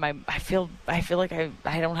Barry, and I feel like I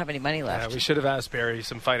don't have any money left. Yeah, we should have asked Barry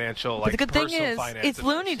some financial, but the good thing is, it's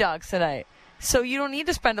Looney Dogs tonight. So you don't need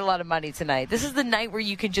to spend a lot of money tonight. This is the night where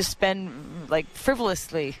you can just spend,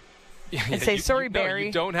 frivolously. And say, sorry, Barry.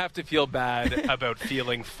 You don't have to feel bad about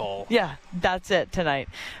feeling full. Yeah, that's it tonight.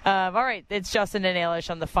 All right, it's Justin and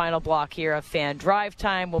Ailish on the final block here of Fan Drive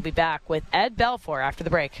Time. We'll be back with Ed Belfour after the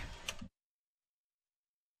break.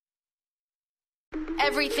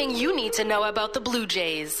 Everything you need to know about the Blue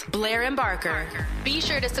Jays. Blair and Barker. Be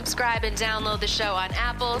sure to subscribe and download the show on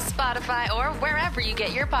Apple, Spotify, or wherever you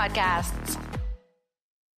get your podcasts.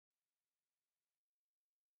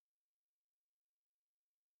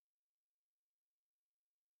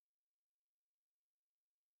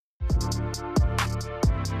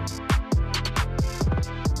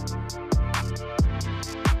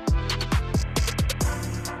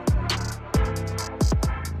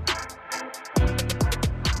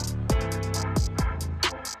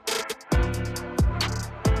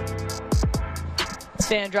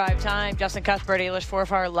 Fan Drive Time. Justin Cuthbert, Ailish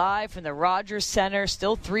Forfar live from the Rogers Center.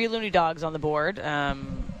 Still 3 Looney Dogs on the board. That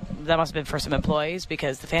must have been for some employees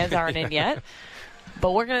because the fans aren't in yet.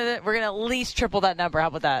 But we're gonna at least triple that number. How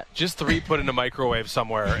about that? Just 3 put in a microwave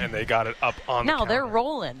somewhere, and they got it up on the counter. No, they're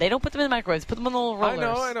rolling. They don't put them in the microwaves. Put them on the little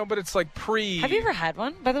rollers. I know, but it's like pre. Have you ever had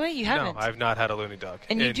one? By the way, you haven't. No, I've not had a Looney Dog.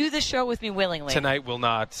 And you do this show with me willingly. Tonight will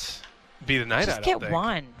not be the night. Just get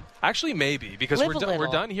one. Actually, maybe because we're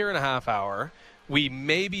done here in a half hour. We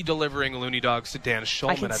may be delivering Looney Dogs to Dan Schulman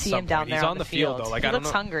I can at see some him down point. there He's on the field, though. He looks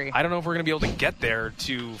hungry. I don't know if we're going to be able to get there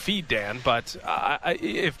to feed Dan, but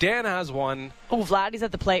if Dan has one... Oh, Vladdy's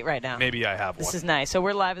at the plate right now. Maybe I have one. This is nice. So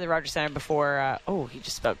we're live at the Rogers Center before... he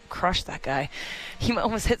just about crushed that guy. He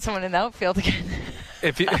almost hit someone in the outfield again.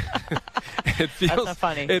 It feels, That's not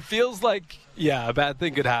funny. It feels like, a bad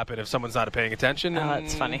thing could happen if someone's not paying attention. Oh,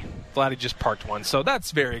 that's funny. Vladdy just parked one. So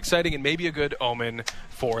that's very exciting and maybe a good omen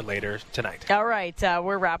for later tonight. All right.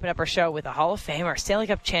 We're wrapping up our show with a Hall of Famer, Stanley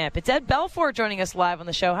Cup champ. It's Ed Belfour joining us live on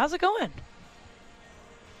the show. How's it going?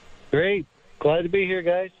 Great. Glad to be here,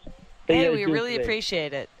 guys. Hey, we really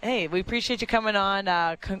appreciate it. Hey, we appreciate you coming on.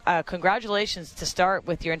 Congratulations to start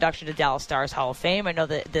with your induction to Dallas Stars Hall of Fame. I know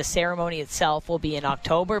that the ceremony itself will be in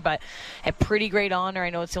October, but a pretty great honor. I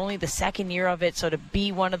know it's only the second year of it, so to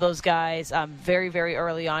be one of those guys very, very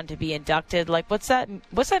early on to be inducted, what's that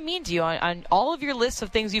mean to you on all of your lists of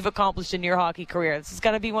things you've accomplished in your hockey career? This has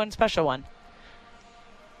got to be one special one.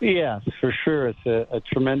 Yeah, for sure. It's a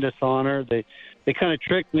tremendous honor. They kind of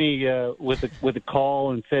tricked me with a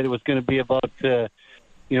call and said it was going to be about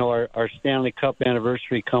our Stanley Cup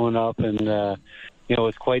anniversary coming up, and it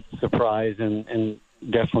was quite a surprise and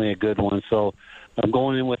definitely a good one. So I'm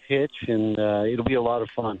going in with Hitch, and it'll be a lot of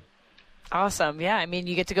fun. Awesome. Yeah, I mean,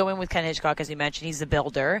 you get to go in with Ken Hitchcock, as you mentioned. He's the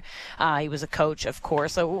builder. He was a coach, of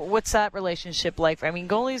course. So what's that relationship like? I mean,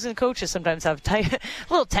 goalies and coaches sometimes have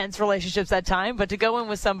little tense relationships at times, but to go in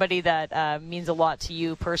with somebody that means a lot to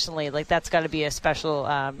you personally, that's got to be a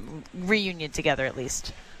special reunion together at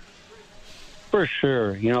least. For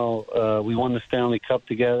sure. We won the Stanley Cup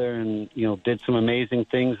together and, did some amazing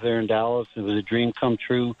things there in Dallas. It was a dream come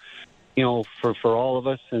true, for all of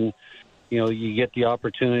us. And, you get the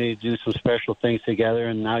opportunity to do some special things together,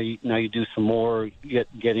 and now you do some more.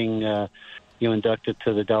 Getting inducted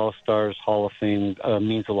to the Dallas Stars Hall of Fame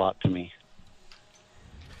means a lot to me.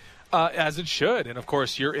 As it should. And, of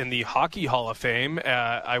course, you're in the Hockey Hall of Fame.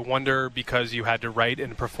 I wonder, because you had to write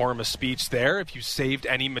and perform a speech there, if you saved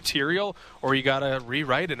any material or you got to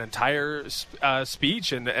rewrite an entire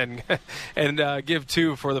speech and give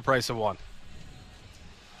two for the price of one.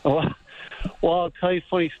 Well, I'll tell you a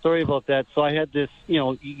funny story about that. So I had this,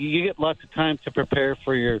 you get lots of time to prepare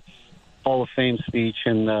for your Hall of Fame speech.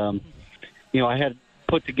 And, I had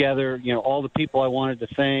put together, all the people I wanted to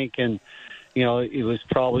thank. And, it was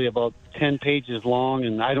probably about 10 pages long.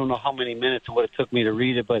 And I don't know how many minutes it would have took me to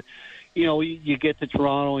read it. But, you get to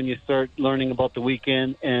Toronto and you start learning about the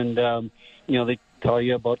weekend. And, they tell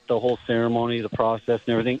you about the whole ceremony, the process and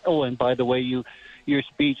everything. Oh, and by the way, your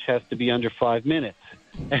speech has to be under 5 minutes.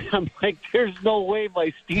 And I'm like, there's no way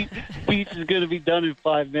my speech is going to be done in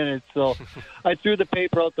 5 minutes. So I threw the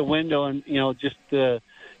paper out the window and, just,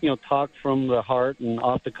 talked from the heart and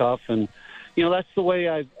off the cuff. And, that's the way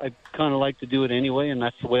I kind of like to do it anyway. And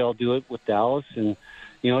that's the way I'll do it with Dallas. And,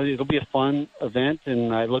 it'll be a fun event.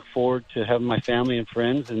 And I look forward to having my family and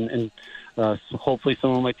friends and hopefully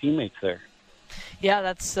some of my teammates there. Yeah,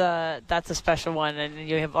 that's a special one, and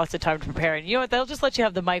you have lots of time to prepare. And you know what? They'll just let you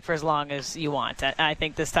have the mic for as long as you want. I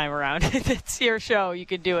think this time around, it's your show. You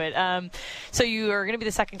can do it. So you are going to be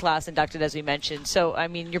the second class inducted, as we mentioned. So I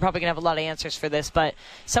mean, you're probably going to have a lot of answers for this, but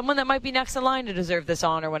someone that might be next in line to deserve this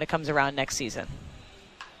honor when it comes around next season.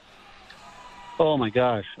 Oh my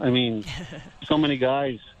gosh! I mean, so many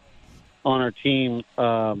guys on our team,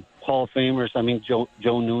 Hall of Famers. I mean, Joe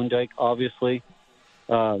Noondike, obviously,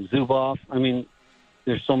 Zubov. I mean.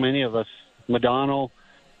 There's so many of us. Madonna,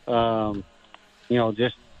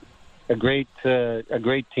 just a great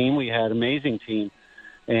team. We had amazing team,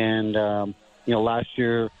 and last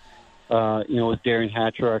year, was Darian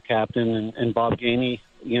Hatcher, our captain, and Bob Gainey,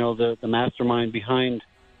 the mastermind behind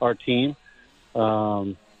our team.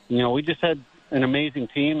 We just had an amazing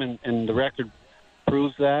team, and the record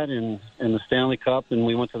proves that. And the Stanley Cup, and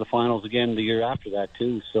we went to the finals again the year after that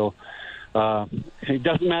too. So. It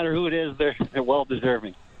doesn't matter who it is; they're well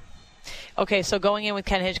deserving. Okay, so going in with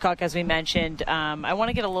Ken Hitchcock, as we mentioned, I want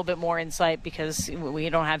to get a little bit more insight because we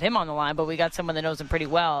don't have him on the line, but we got someone that knows him pretty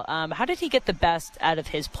well. How did he get the best out of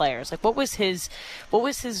his players? Like, what was his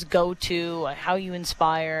go-to? How you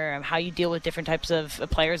inspire? How you deal with different types of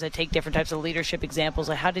players that take different types of leadership examples?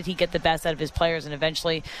 Like, how did he get the best out of his players and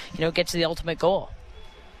eventually, get to the ultimate goal?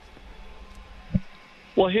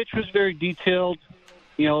 Well, Hitch was very detailed.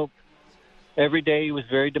 Every day he was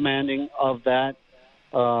very demanding of that.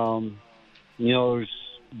 There's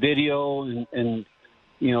video and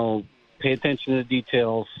pay attention to the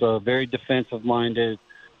details. Very defensive minded.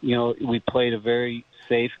 We played a very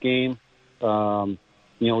safe game.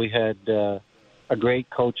 We had a great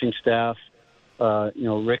coaching staff.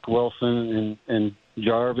 Rick Wilson and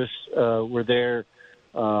Jarvis were there,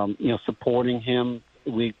 supporting him.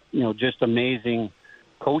 We, just amazing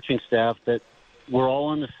coaching staff that we're all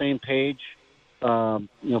on the same page. Bob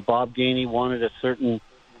Gainey wanted a certain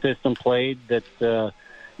system played that,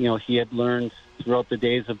 he had learned throughout the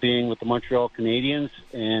days of being with the Montreal Canadiens,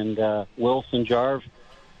 and Wilson, Jarv,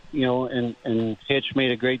 and Hitch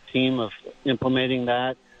made a great team of implementing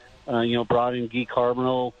that. Brought in Guy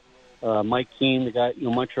Carbonneau, Mike Keane, the guy,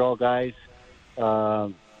 Montreal guys,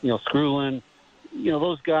 Screwlin.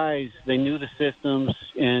 Those guys, they knew the systems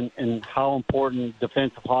and how important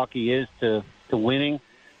defensive hockey is to winning.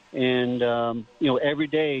 And, every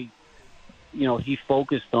day, he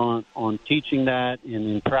focused on teaching that and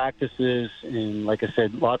in practices. And like I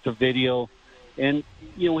said, lots of video. And,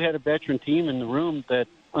 we had a veteran team in the room that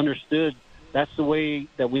understood that's the way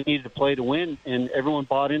that we needed to play to win. And everyone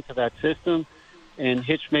bought into that system. And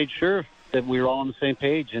Hitch made sure that we were all on the same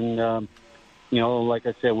page. And, like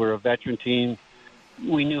I said, we're a veteran team.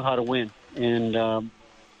 We knew how to win. And,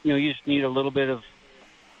 you just need a little bit of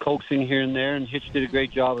coaxing here and there, and Hitch did a great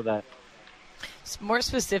job of that. More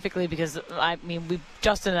specifically, because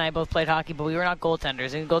Justin and I both played hockey, but we were not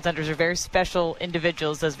goaltenders, and goaltenders are very special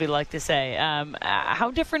individuals, as we like to say.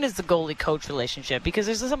 How different is the goalie-coach relationship? Because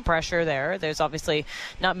there's some pressure there. There's obviously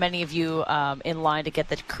not many of you in line to get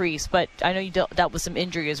the crease, but I know you dealt with some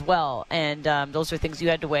injury as well, and those are things you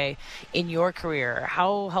had to weigh in your career.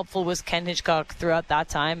 How helpful was Ken Hitchcock throughout that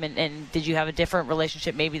time, and did you have a different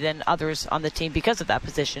relationship maybe than others on the team because of that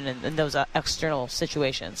position and those external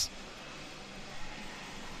situations?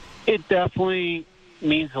 It definitely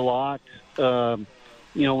means a lot. When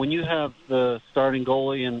you have the starting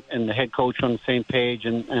goalie and the head coach on the same page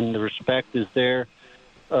and the respect is there,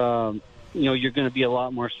 you're going to be a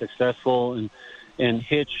lot more successful. And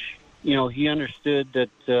Hitch, he understood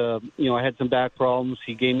that, I had some back problems.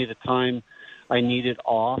 He gave me the time I needed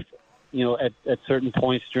off. at certain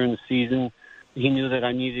points during the season, he knew that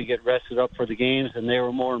I needed to get rested up for the games, and they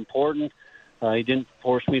were more important. He didn't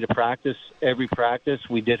force me to practice every practice.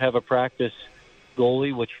 We did have a practice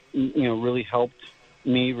goalie, which, really helped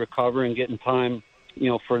me recover and get in time,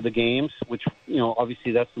 for the games, which,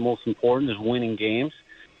 obviously that's the most important, is winning games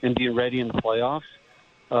and being ready in the playoffs.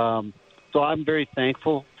 So I'm very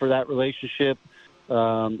thankful for that relationship. He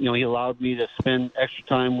allowed me to spend extra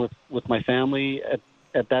time with my family.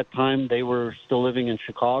 At that time, they were still living in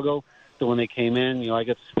Chicago. So when they came in, I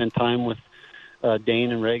got to spend time with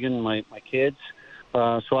Dane and Reagan, my kids.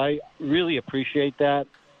 So I really appreciate that.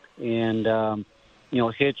 And,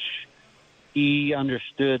 Hitch, he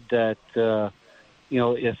understood that,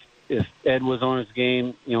 if Ed was on his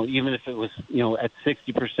game, even if it was, at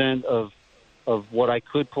 60% of what I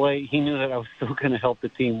could play, he knew that I was still going to help the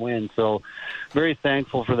team win. So very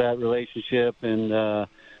thankful for that relationship. And,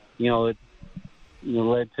 it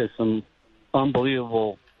led to some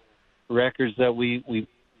unbelievable records that we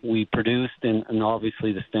produced, and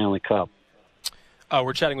obviously the Stanley Cup.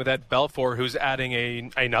 We're chatting with Ed Belfour, who's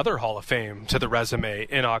adding another Hall of Fame to the resume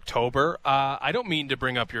in October. I don't mean to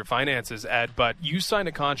bring up your finances, Ed, but you signed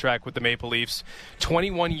a contract with the Maple Leafs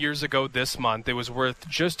 21 years ago this month. It was worth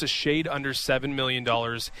just a shade under $7 million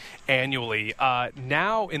annually.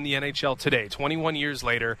 Now in the NHL today, 21 years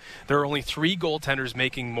later, there are only 3 goaltenders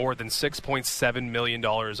making more than $6.7 million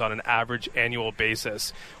on an average annual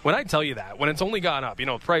basis. When I tell you that, when it's only gone up,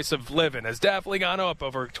 the price of living has definitely gone up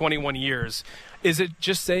over 21 years, is it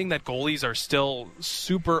just saying that goalies are still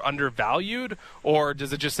super undervalued, or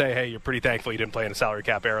does it just say, hey, you're pretty thankful you didn't play in a salary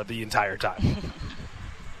cap era the entire time?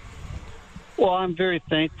 Well, I'm very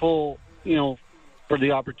thankful, for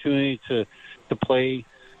the opportunity to play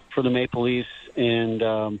for the Maple Leafs, and,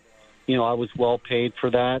 I was well paid for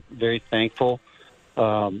that, very thankful.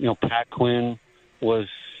 Pat Quinn was,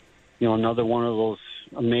 another one of those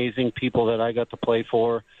amazing people that I got to play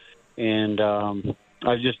for, and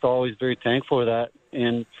I'm just always very thankful for that.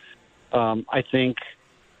 And I think,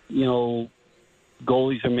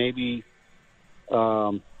 goalies are maybe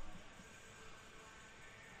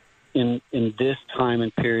in this time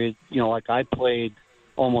and period, like I played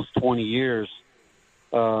almost 20 years,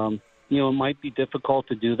 it might be difficult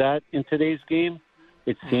to do that in today's game.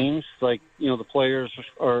 It seems like, the players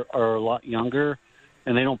are a lot younger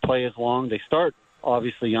and they don't play as long. They start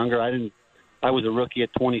obviously younger. I was a rookie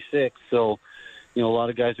at 26, so a lot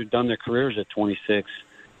of guys have done their careers at 26.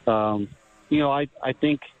 I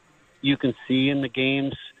think you can see in the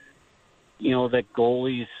games, that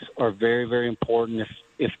goalies are very, very important.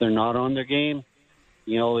 If they're not on their game,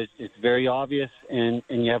 it's very obvious, and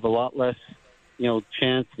you have a lot less,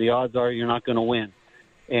 chance. The odds are you're not going to win.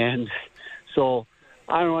 And so,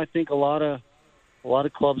 I don't know. I think a lot of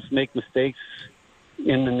clubs make mistakes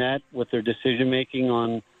in the net with their decision making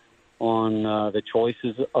on the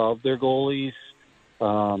choices of their goalies.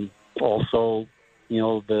 Also,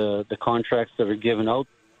 the contracts that are given out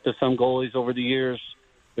to some goalies over the years,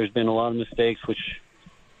 there's been a lot of mistakes, which,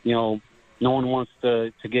 no one wants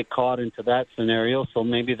to get caught into that scenario. So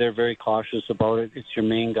maybe they're very cautious about it. It's your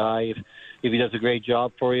main guy. If he does a great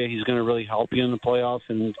job for you, he's going to really help you in the playoffs.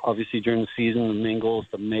 And obviously during the season, the main goal is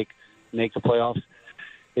to make the playoffs.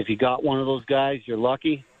 If you got one of those guys, you're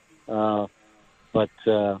lucky. But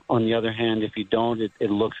on the other hand, if you don't, it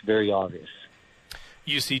looks very obvious.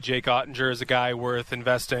 You see Jake Ottinger as a guy worth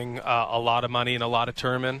investing a lot of money and a lot of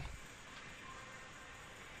term in?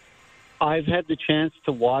 I've had the chance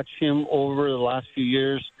to watch him over the last few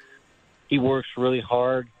years. He works really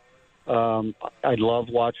hard. I love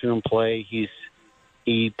watching him play.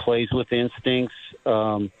 He plays with instincts.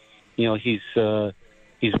 He's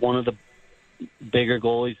one of the bigger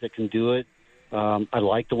goalies that can do it. I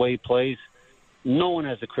like the way he plays. No one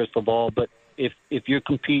has a crystal ball, but if you're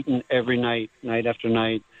competing every night after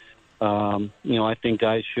night, I think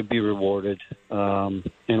guys should be rewarded. And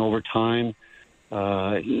over time,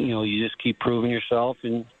 you just keep proving yourself,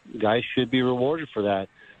 and guys should be rewarded for that.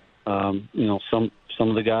 Some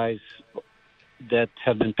of the guys that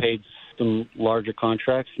have been paid some larger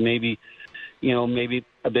contracts, maybe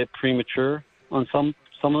a bit premature on some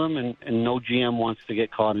of them, and no GM wants to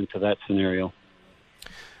get caught into that scenario.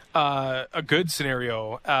 A good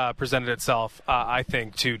scenario presented itself, I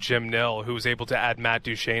think, to Jim Nill, who was able to add Matt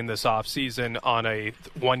Duchene this offseason on a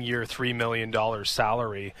one-year, $3 million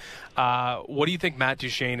salary. What do you think Matt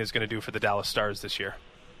Duchene is going to do for the Dallas Stars this year?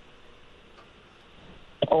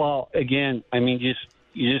 Well, again, you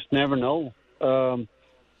just never know.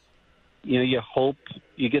 You hope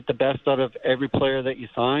you get the best out of every player that you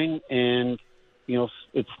sign, and,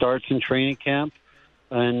 it starts in training camp.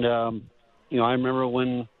 And, I remember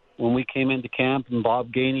when when we came into camp and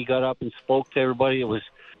Bob Gainey got up and spoke to everybody, it was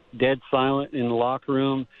dead silent in the locker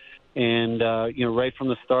room. And, right from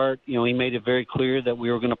the start, he made it very clear that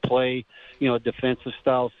we were going to play, a defensive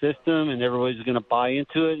style system and everybody's going to buy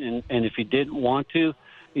into it. And if you didn't want to,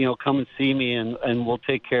 come and see me and we'll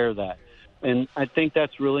take care of that. And I think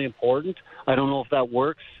that's really important. I don't know if that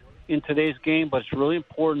works in today's game, but it's really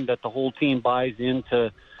important that the whole team buys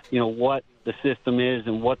into, what the system is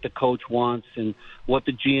and what the coach wants and what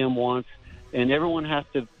the GM wants. And everyone has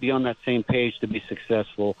to be on that same page to be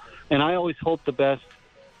successful. And I always hope the best,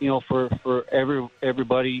 for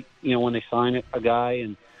everybody, when they sign a guy,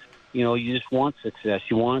 and, you just want success.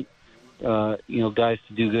 You want, guys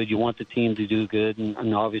to do good. You want the team to do good.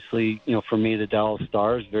 And obviously, for me, the Dallas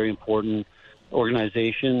Stars, very important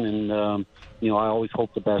organization. And, I always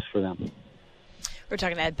hope the best for them. We're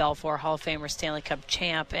talking to Ed Belfour, Hall of Famer, Stanley Cup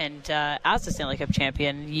champ. And as a Stanley Cup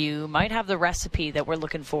champion, you might have the recipe that we're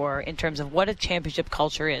looking for in terms of what a championship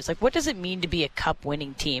culture is. Like, what does it mean to be a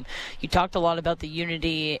cup-winning team? You talked a lot about the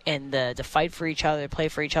unity and the fight for each other, play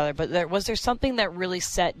for each other. But was there something that really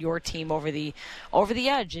set your team over the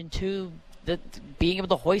edge into being able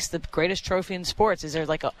to hoist the greatest trophy in sports? Is there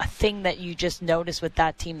like a thing that you just noticed with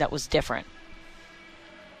that team that was different?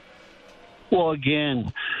 Well,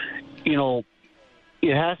 again,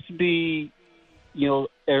 it has to be,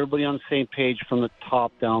 everybody on the same page from the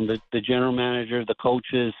top down, the general manager, the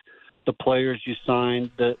coaches, the players you sign,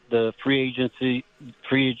 the free agents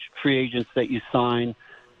that you sign,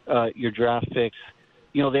 your draft picks.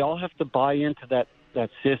 They all have to buy into that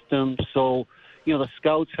system. So, the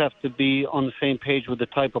scouts have to be on the same page with the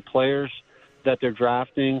type of players that they're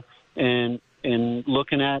drafting and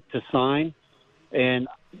looking at to sign. And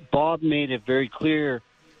Bob made it very clear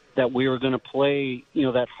that we were going to play,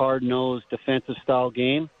 that hard-nosed defensive-style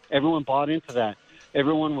game. Everyone bought into that.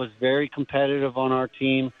 Everyone was very competitive on our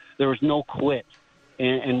team. There was no quit,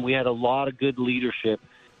 and we had a lot of good leadership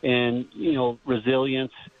and,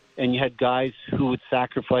 resilience, and you had guys who would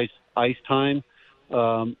sacrifice ice time.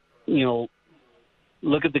 Look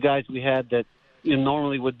at the guys we had that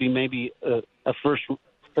normally would be maybe a first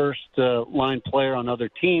line player on other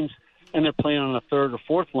teams, and they're playing on a third or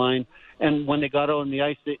fourth line. And when they got out on the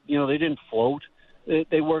ice, they didn't float.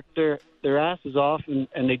 They worked their asses off,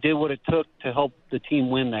 and they did what it took to help the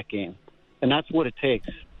team win that game. And that's what it takes.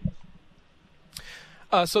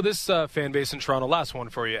 So this fan base in Toronto, last one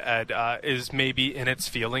for you, Ed, is maybe in its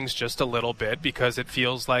feelings just a little bit because it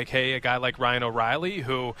feels like, hey, a guy like Ryan O'Reilly,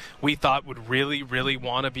 who we thought would really, really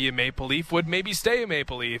want to be a Maple Leaf, would maybe stay a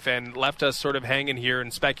Maple Leaf, and left us sort of hanging here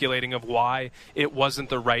and speculating of why it wasn't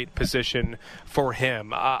the right position for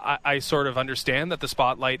him. I sort of understand that the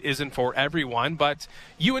spotlight isn't for everyone, but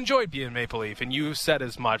you enjoyed being a Maple Leaf, and you said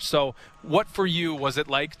as much. So what for you was it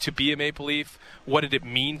like to be a Maple Leaf? What did it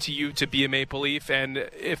mean to you to be a Maple Leaf? And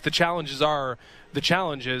if the challenges are the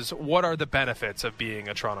challenges, what are the benefits of being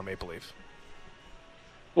a Toronto Maple Leaf?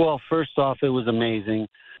 Well, first off, it was amazing,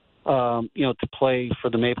 to play for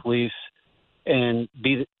the Maple Leafs and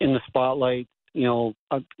be in the spotlight.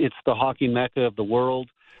 It's the hockey mecca of the world.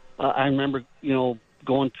 I remember,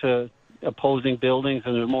 going to opposing buildings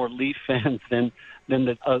and there were more Leaf fans than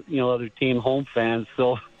the other team home fans.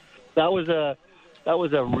 So that was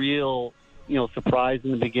a real surprise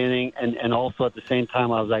in the beginning, and also at the same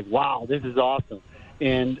time I was like, wow, this is awesome.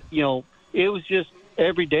 And it was just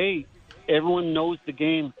every day everyone knows the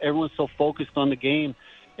game, everyone's so focused on the game,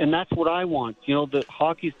 and that's what I want. The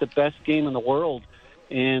hockey's the best game in the world,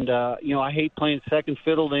 and I hate playing second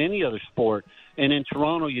fiddle to any other sport, and in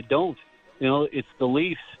Toronto you don't. It's the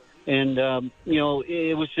Leafs, and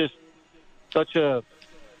it was just such a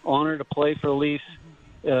honor to play for the Leafs.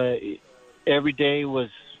 Every day was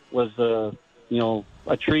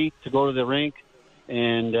a treat to go to the rink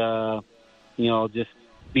and just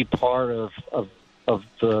be part of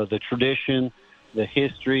the tradition, the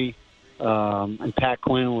history. And Pat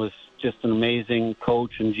Quinn was just an amazing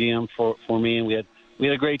coach and GM for me, and we had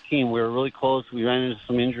a great team. We were really close. We ran into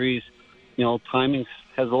some injuries. Timing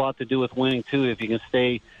has a lot to do with winning too. If you can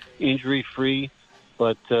stay injury free,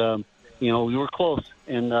 but we were close,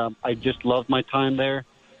 and I just loved my time there.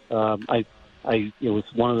 It was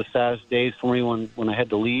one of the saddest days for me when I had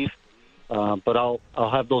to leave, but I'll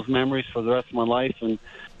have those memories for the rest of my life. And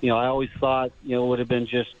I always thought it would have been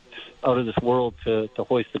just out of this world to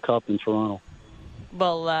hoist the cup in Toronto.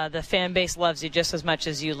 Well, the fan base loves you just as much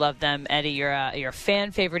as you love them, Eddie. You're a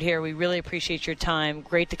fan favorite here. We really appreciate your time.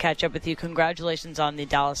 Great to catch up with you. Congratulations on the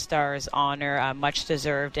Dallas Stars honor, much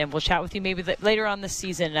deserved. And we'll chat with you maybe later on this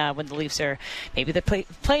season when the Leafs are maybe they're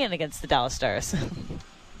playing against the Dallas Stars.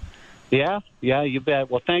 Yeah, you bet.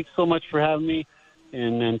 Well, thanks so much for having me.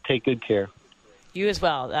 and take good care. You as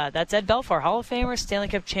well. That's Ed Belfour, Hall of Famer, Stanley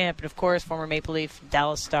Cup champ, and, of course, former Maple Leaf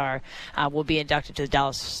Dallas Star. Will be inducted to the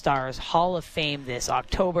Dallas Stars Hall of Fame this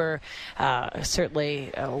October.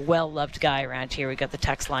 Certainly a well-loved guy around here. We got the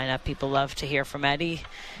text line up. People love to hear from Eddie.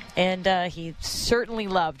 And he certainly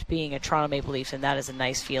loved being a Toronto Maple Leaf, and that is a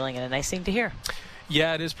nice feeling and a nice thing to hear.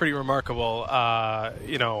 Yeah, it is pretty remarkable, how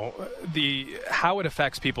it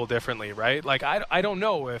affects people differently, right? Like, I don't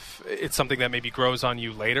know if it's something that maybe grows on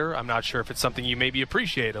you later. I'm not sure if it's something you maybe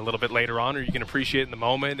appreciate a little bit later on, or you can appreciate in the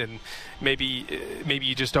moment, and maybe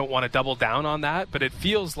you just don't want to double down on that. But it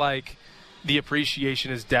feels like the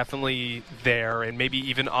appreciation is definitely there, and maybe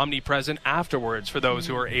even omnipresent afterwards for those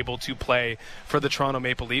who are able to play for the Toronto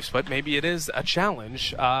Maple Leafs. But maybe it is a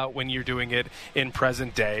challenge when you're doing it in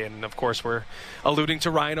present day. And of course, we're alluding to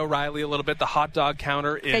Ryan O'Reilly a little bit. The hot dog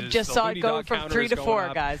counter is. I just saw it go from 3 to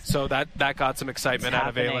 4, guys. So that got some excitement out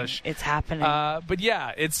of Ailish. It's happening. But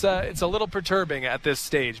yeah, it's a little perturbing at this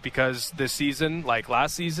stage, because this season, like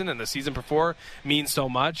last season and the season before, means so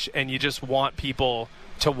much, and you just want people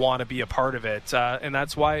to want to be a part of it, and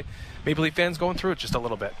that's why Maple Leaf fans going through it just a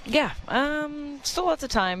little bit. Yeah, still lots of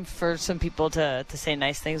time for some people to say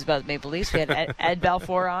nice things about the Maple Leafs. We had Ed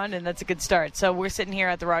Belfour on, and that's a good start. So we're sitting here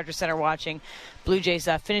at the Rogers Centre watching Blue Jays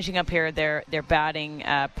finishing up here their batting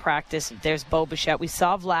practice. There's Bo Bichette. We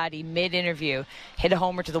saw Vladdy mid-interview hit a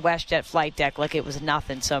homer to the WestJet flight deck like it was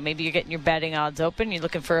nothing. So maybe you're getting your betting odds open. You're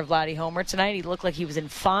looking for a Vladdy homer tonight. He looked like he was in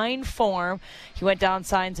fine form. He went down,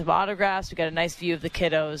 signed some autographs. We got a nice view of the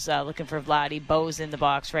kiddos looking for Vladdy. Bo's in the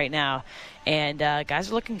box right now. And guys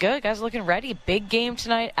are looking good. Guys are looking ready. Big game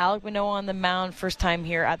tonight. Alek Manoah on the mound. First time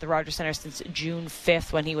here at the Rogers Centre since June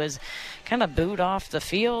 5th, when he was kind of booed off the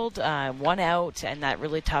field. 1 out, and that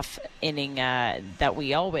really tough inning that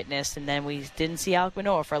we all witnessed. And then we didn't see Alek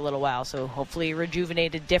Manoah for a little while. So hopefully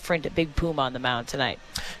rejuvenated, different Big Puma on the mound tonight.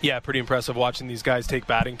 Yeah, pretty impressive watching these guys take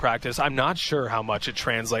batting practice. I'm not sure how much it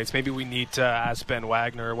translates. Maybe we need to ask Ben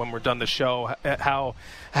Wagner when we're done the show how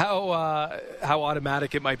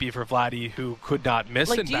automatic it might be for Vladdy, who could not miss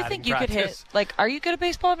in batting practice. Do you think you could hit? Like, are you good at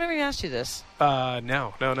baseball? I've never even asked you this.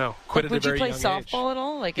 No. Quit at a very young age. Would you play softball at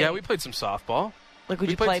all? Like, yeah, we played some softball. Like, would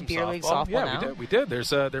you play beer league softball now? Yeah, we did.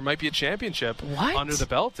 There might be a championship under the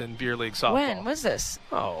belt in beer league softball. When was this?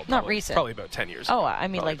 Oh, not recent. Probably about 10 years. Oh, I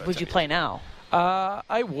mean, like, would you play now?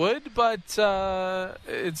 I would, but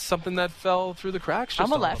it's something that fell through the cracks just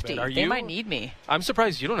I'm a lefty. Bit. They might need me. I'm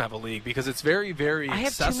surprised you don't have a league, because it's very, very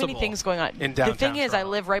accessible. I have too many things going on. In downtown the thing is, Toronto. I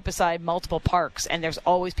live right beside multiple parks, and there's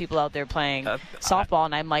always people out there playing softball,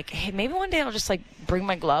 and I'm like, hey, maybe one day I'll just, like, bring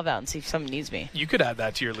my glove out and see if someone needs me. You could add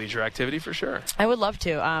that to your leisure activity for sure. I would love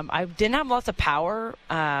to. I didn't have lots of power.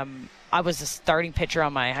 I was a starting pitcher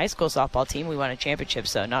on my high school softball team. We won a championship,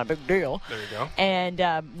 so not a big deal. There you go. And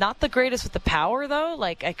not the greatest with the power, though.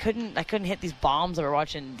 Like, I couldn't hit these bombs that we're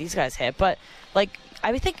watching these guys hit. But, like,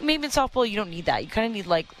 I would think maybe in softball you don't need that. You kind of need,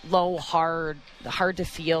 like, low, hard to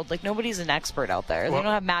field. Like, nobody's an expert out there. They don't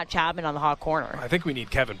have Matt Chapman on the hot corner. I think we need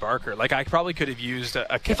Kevin Barker. Like, I probably could have used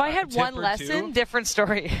a if I had one lesson, different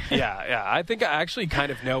story. Yeah. I think I actually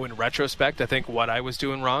kind of know in retrospect, I think what I was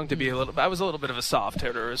doing wrong to be I was a little bit of a soft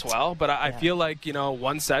hitter as well. But I feel like,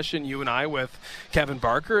 one session, you and I with Kevin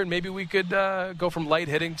Barker, and maybe we could go from light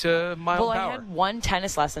hitting to mild power. I had one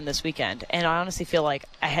tennis lesson this weekend, and I honestly feel like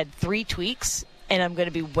I had 3 tweaks, and I'm going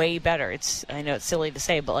to be way better. I know it's silly to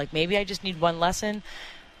say, but, like, maybe I just need one lesson,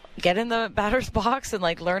 get in the batter's box, and,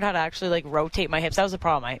 like, learn how to actually, like, rotate my hips. That was the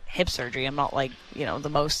problem. My hip surgery, I'm not, like, the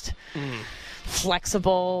most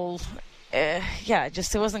flexible. It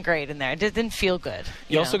wasn't great in there. It didn't feel good.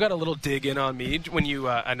 You also got a little dig in on me when you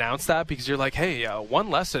announced that, because you're like, hey, one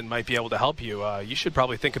lesson might be able to help you. You should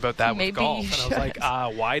probably think about that with golf. And I was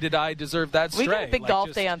like, why did I deserve that stray? We got a big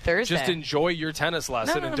golf day on Thursday. Just enjoy your tennis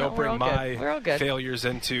lesson and don't bring my failures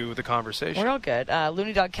into the conversation. We're all good.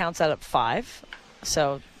 Looney Dog counts out at 5,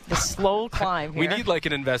 so the slow climb here. We need, like,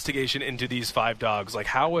 an investigation into these 5 dogs. Like,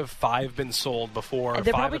 how have 5 been sold before? They're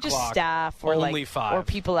 5 probably o'clock, just staff or only like 5. or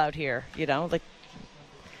people out here. Like,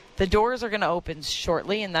 the doors are going to open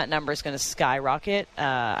shortly, and that number is going to skyrocket.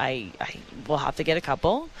 I will have to get a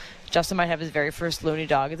couple. Justin might have his very first Looney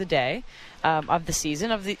Dog of the day, of the season,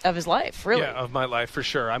 of his life, really. Yeah, of my life, for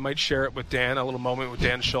sure. I might share it with Dan, a little moment with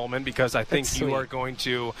Dan Schulman, because I think you are going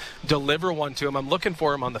to deliver one to him. I'm looking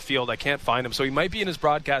for him on the field. I can't find him. So he might be in his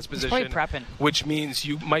broadcast position. He's probably prepping. Which means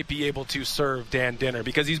you might be able to serve Dan dinner,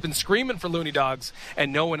 because he's been screaming for Looney Dogs,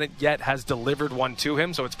 and no one yet has delivered one to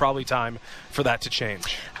him. So it's probably time for that to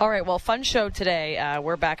change. All right, well, fun show today.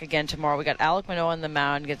 We're back again tomorrow. We got Alek Manoah on the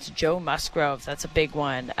mound against Joe Musgrove. That's a big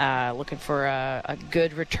one. Looking for a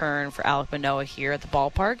good return for Alek Manoah here at the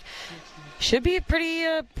ballpark. Should be a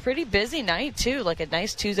pretty busy night, too. Like a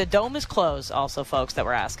nice Tuesday. The Dome is closed also, folks, that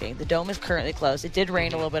were asking. The Dome is currently closed. It did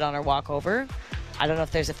rain a little bit on our walk over. I don't know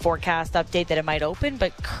if there's a forecast update that it might open,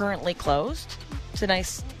 but currently closed. It's a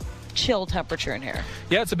nice chill temperature in here.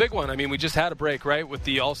 Yeah, it's a big one. I mean, we just had a break, right? With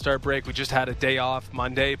the All-Star break, we just had a day off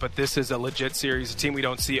Monday, but this is a legit series, a team we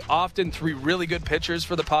don't see often. 3 really good pitchers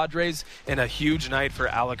for the Padres and a huge night for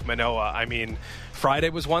Alek Manoah. I mean,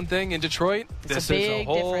 Friday was one thing in Detroit. This is a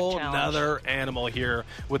whole nother animal here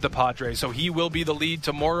with the Padres. So he will be the lead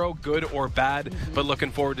tomorrow, good or bad, but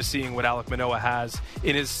looking forward to seeing what Alek Manoah has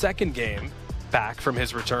in his second game back from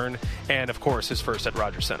his return, and of course his first at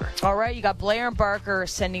Rogers Center. All right, you got Blair and Barker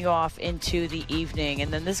sending you off into the evening, and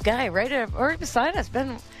then this guy right beside us,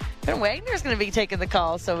 Ben Wagner's going to be taking the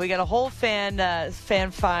call. So we got a whole fan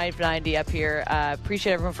 590 up here.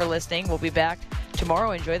 Appreciate everyone for listening. We'll be back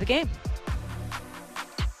tomorrow. Enjoy the game.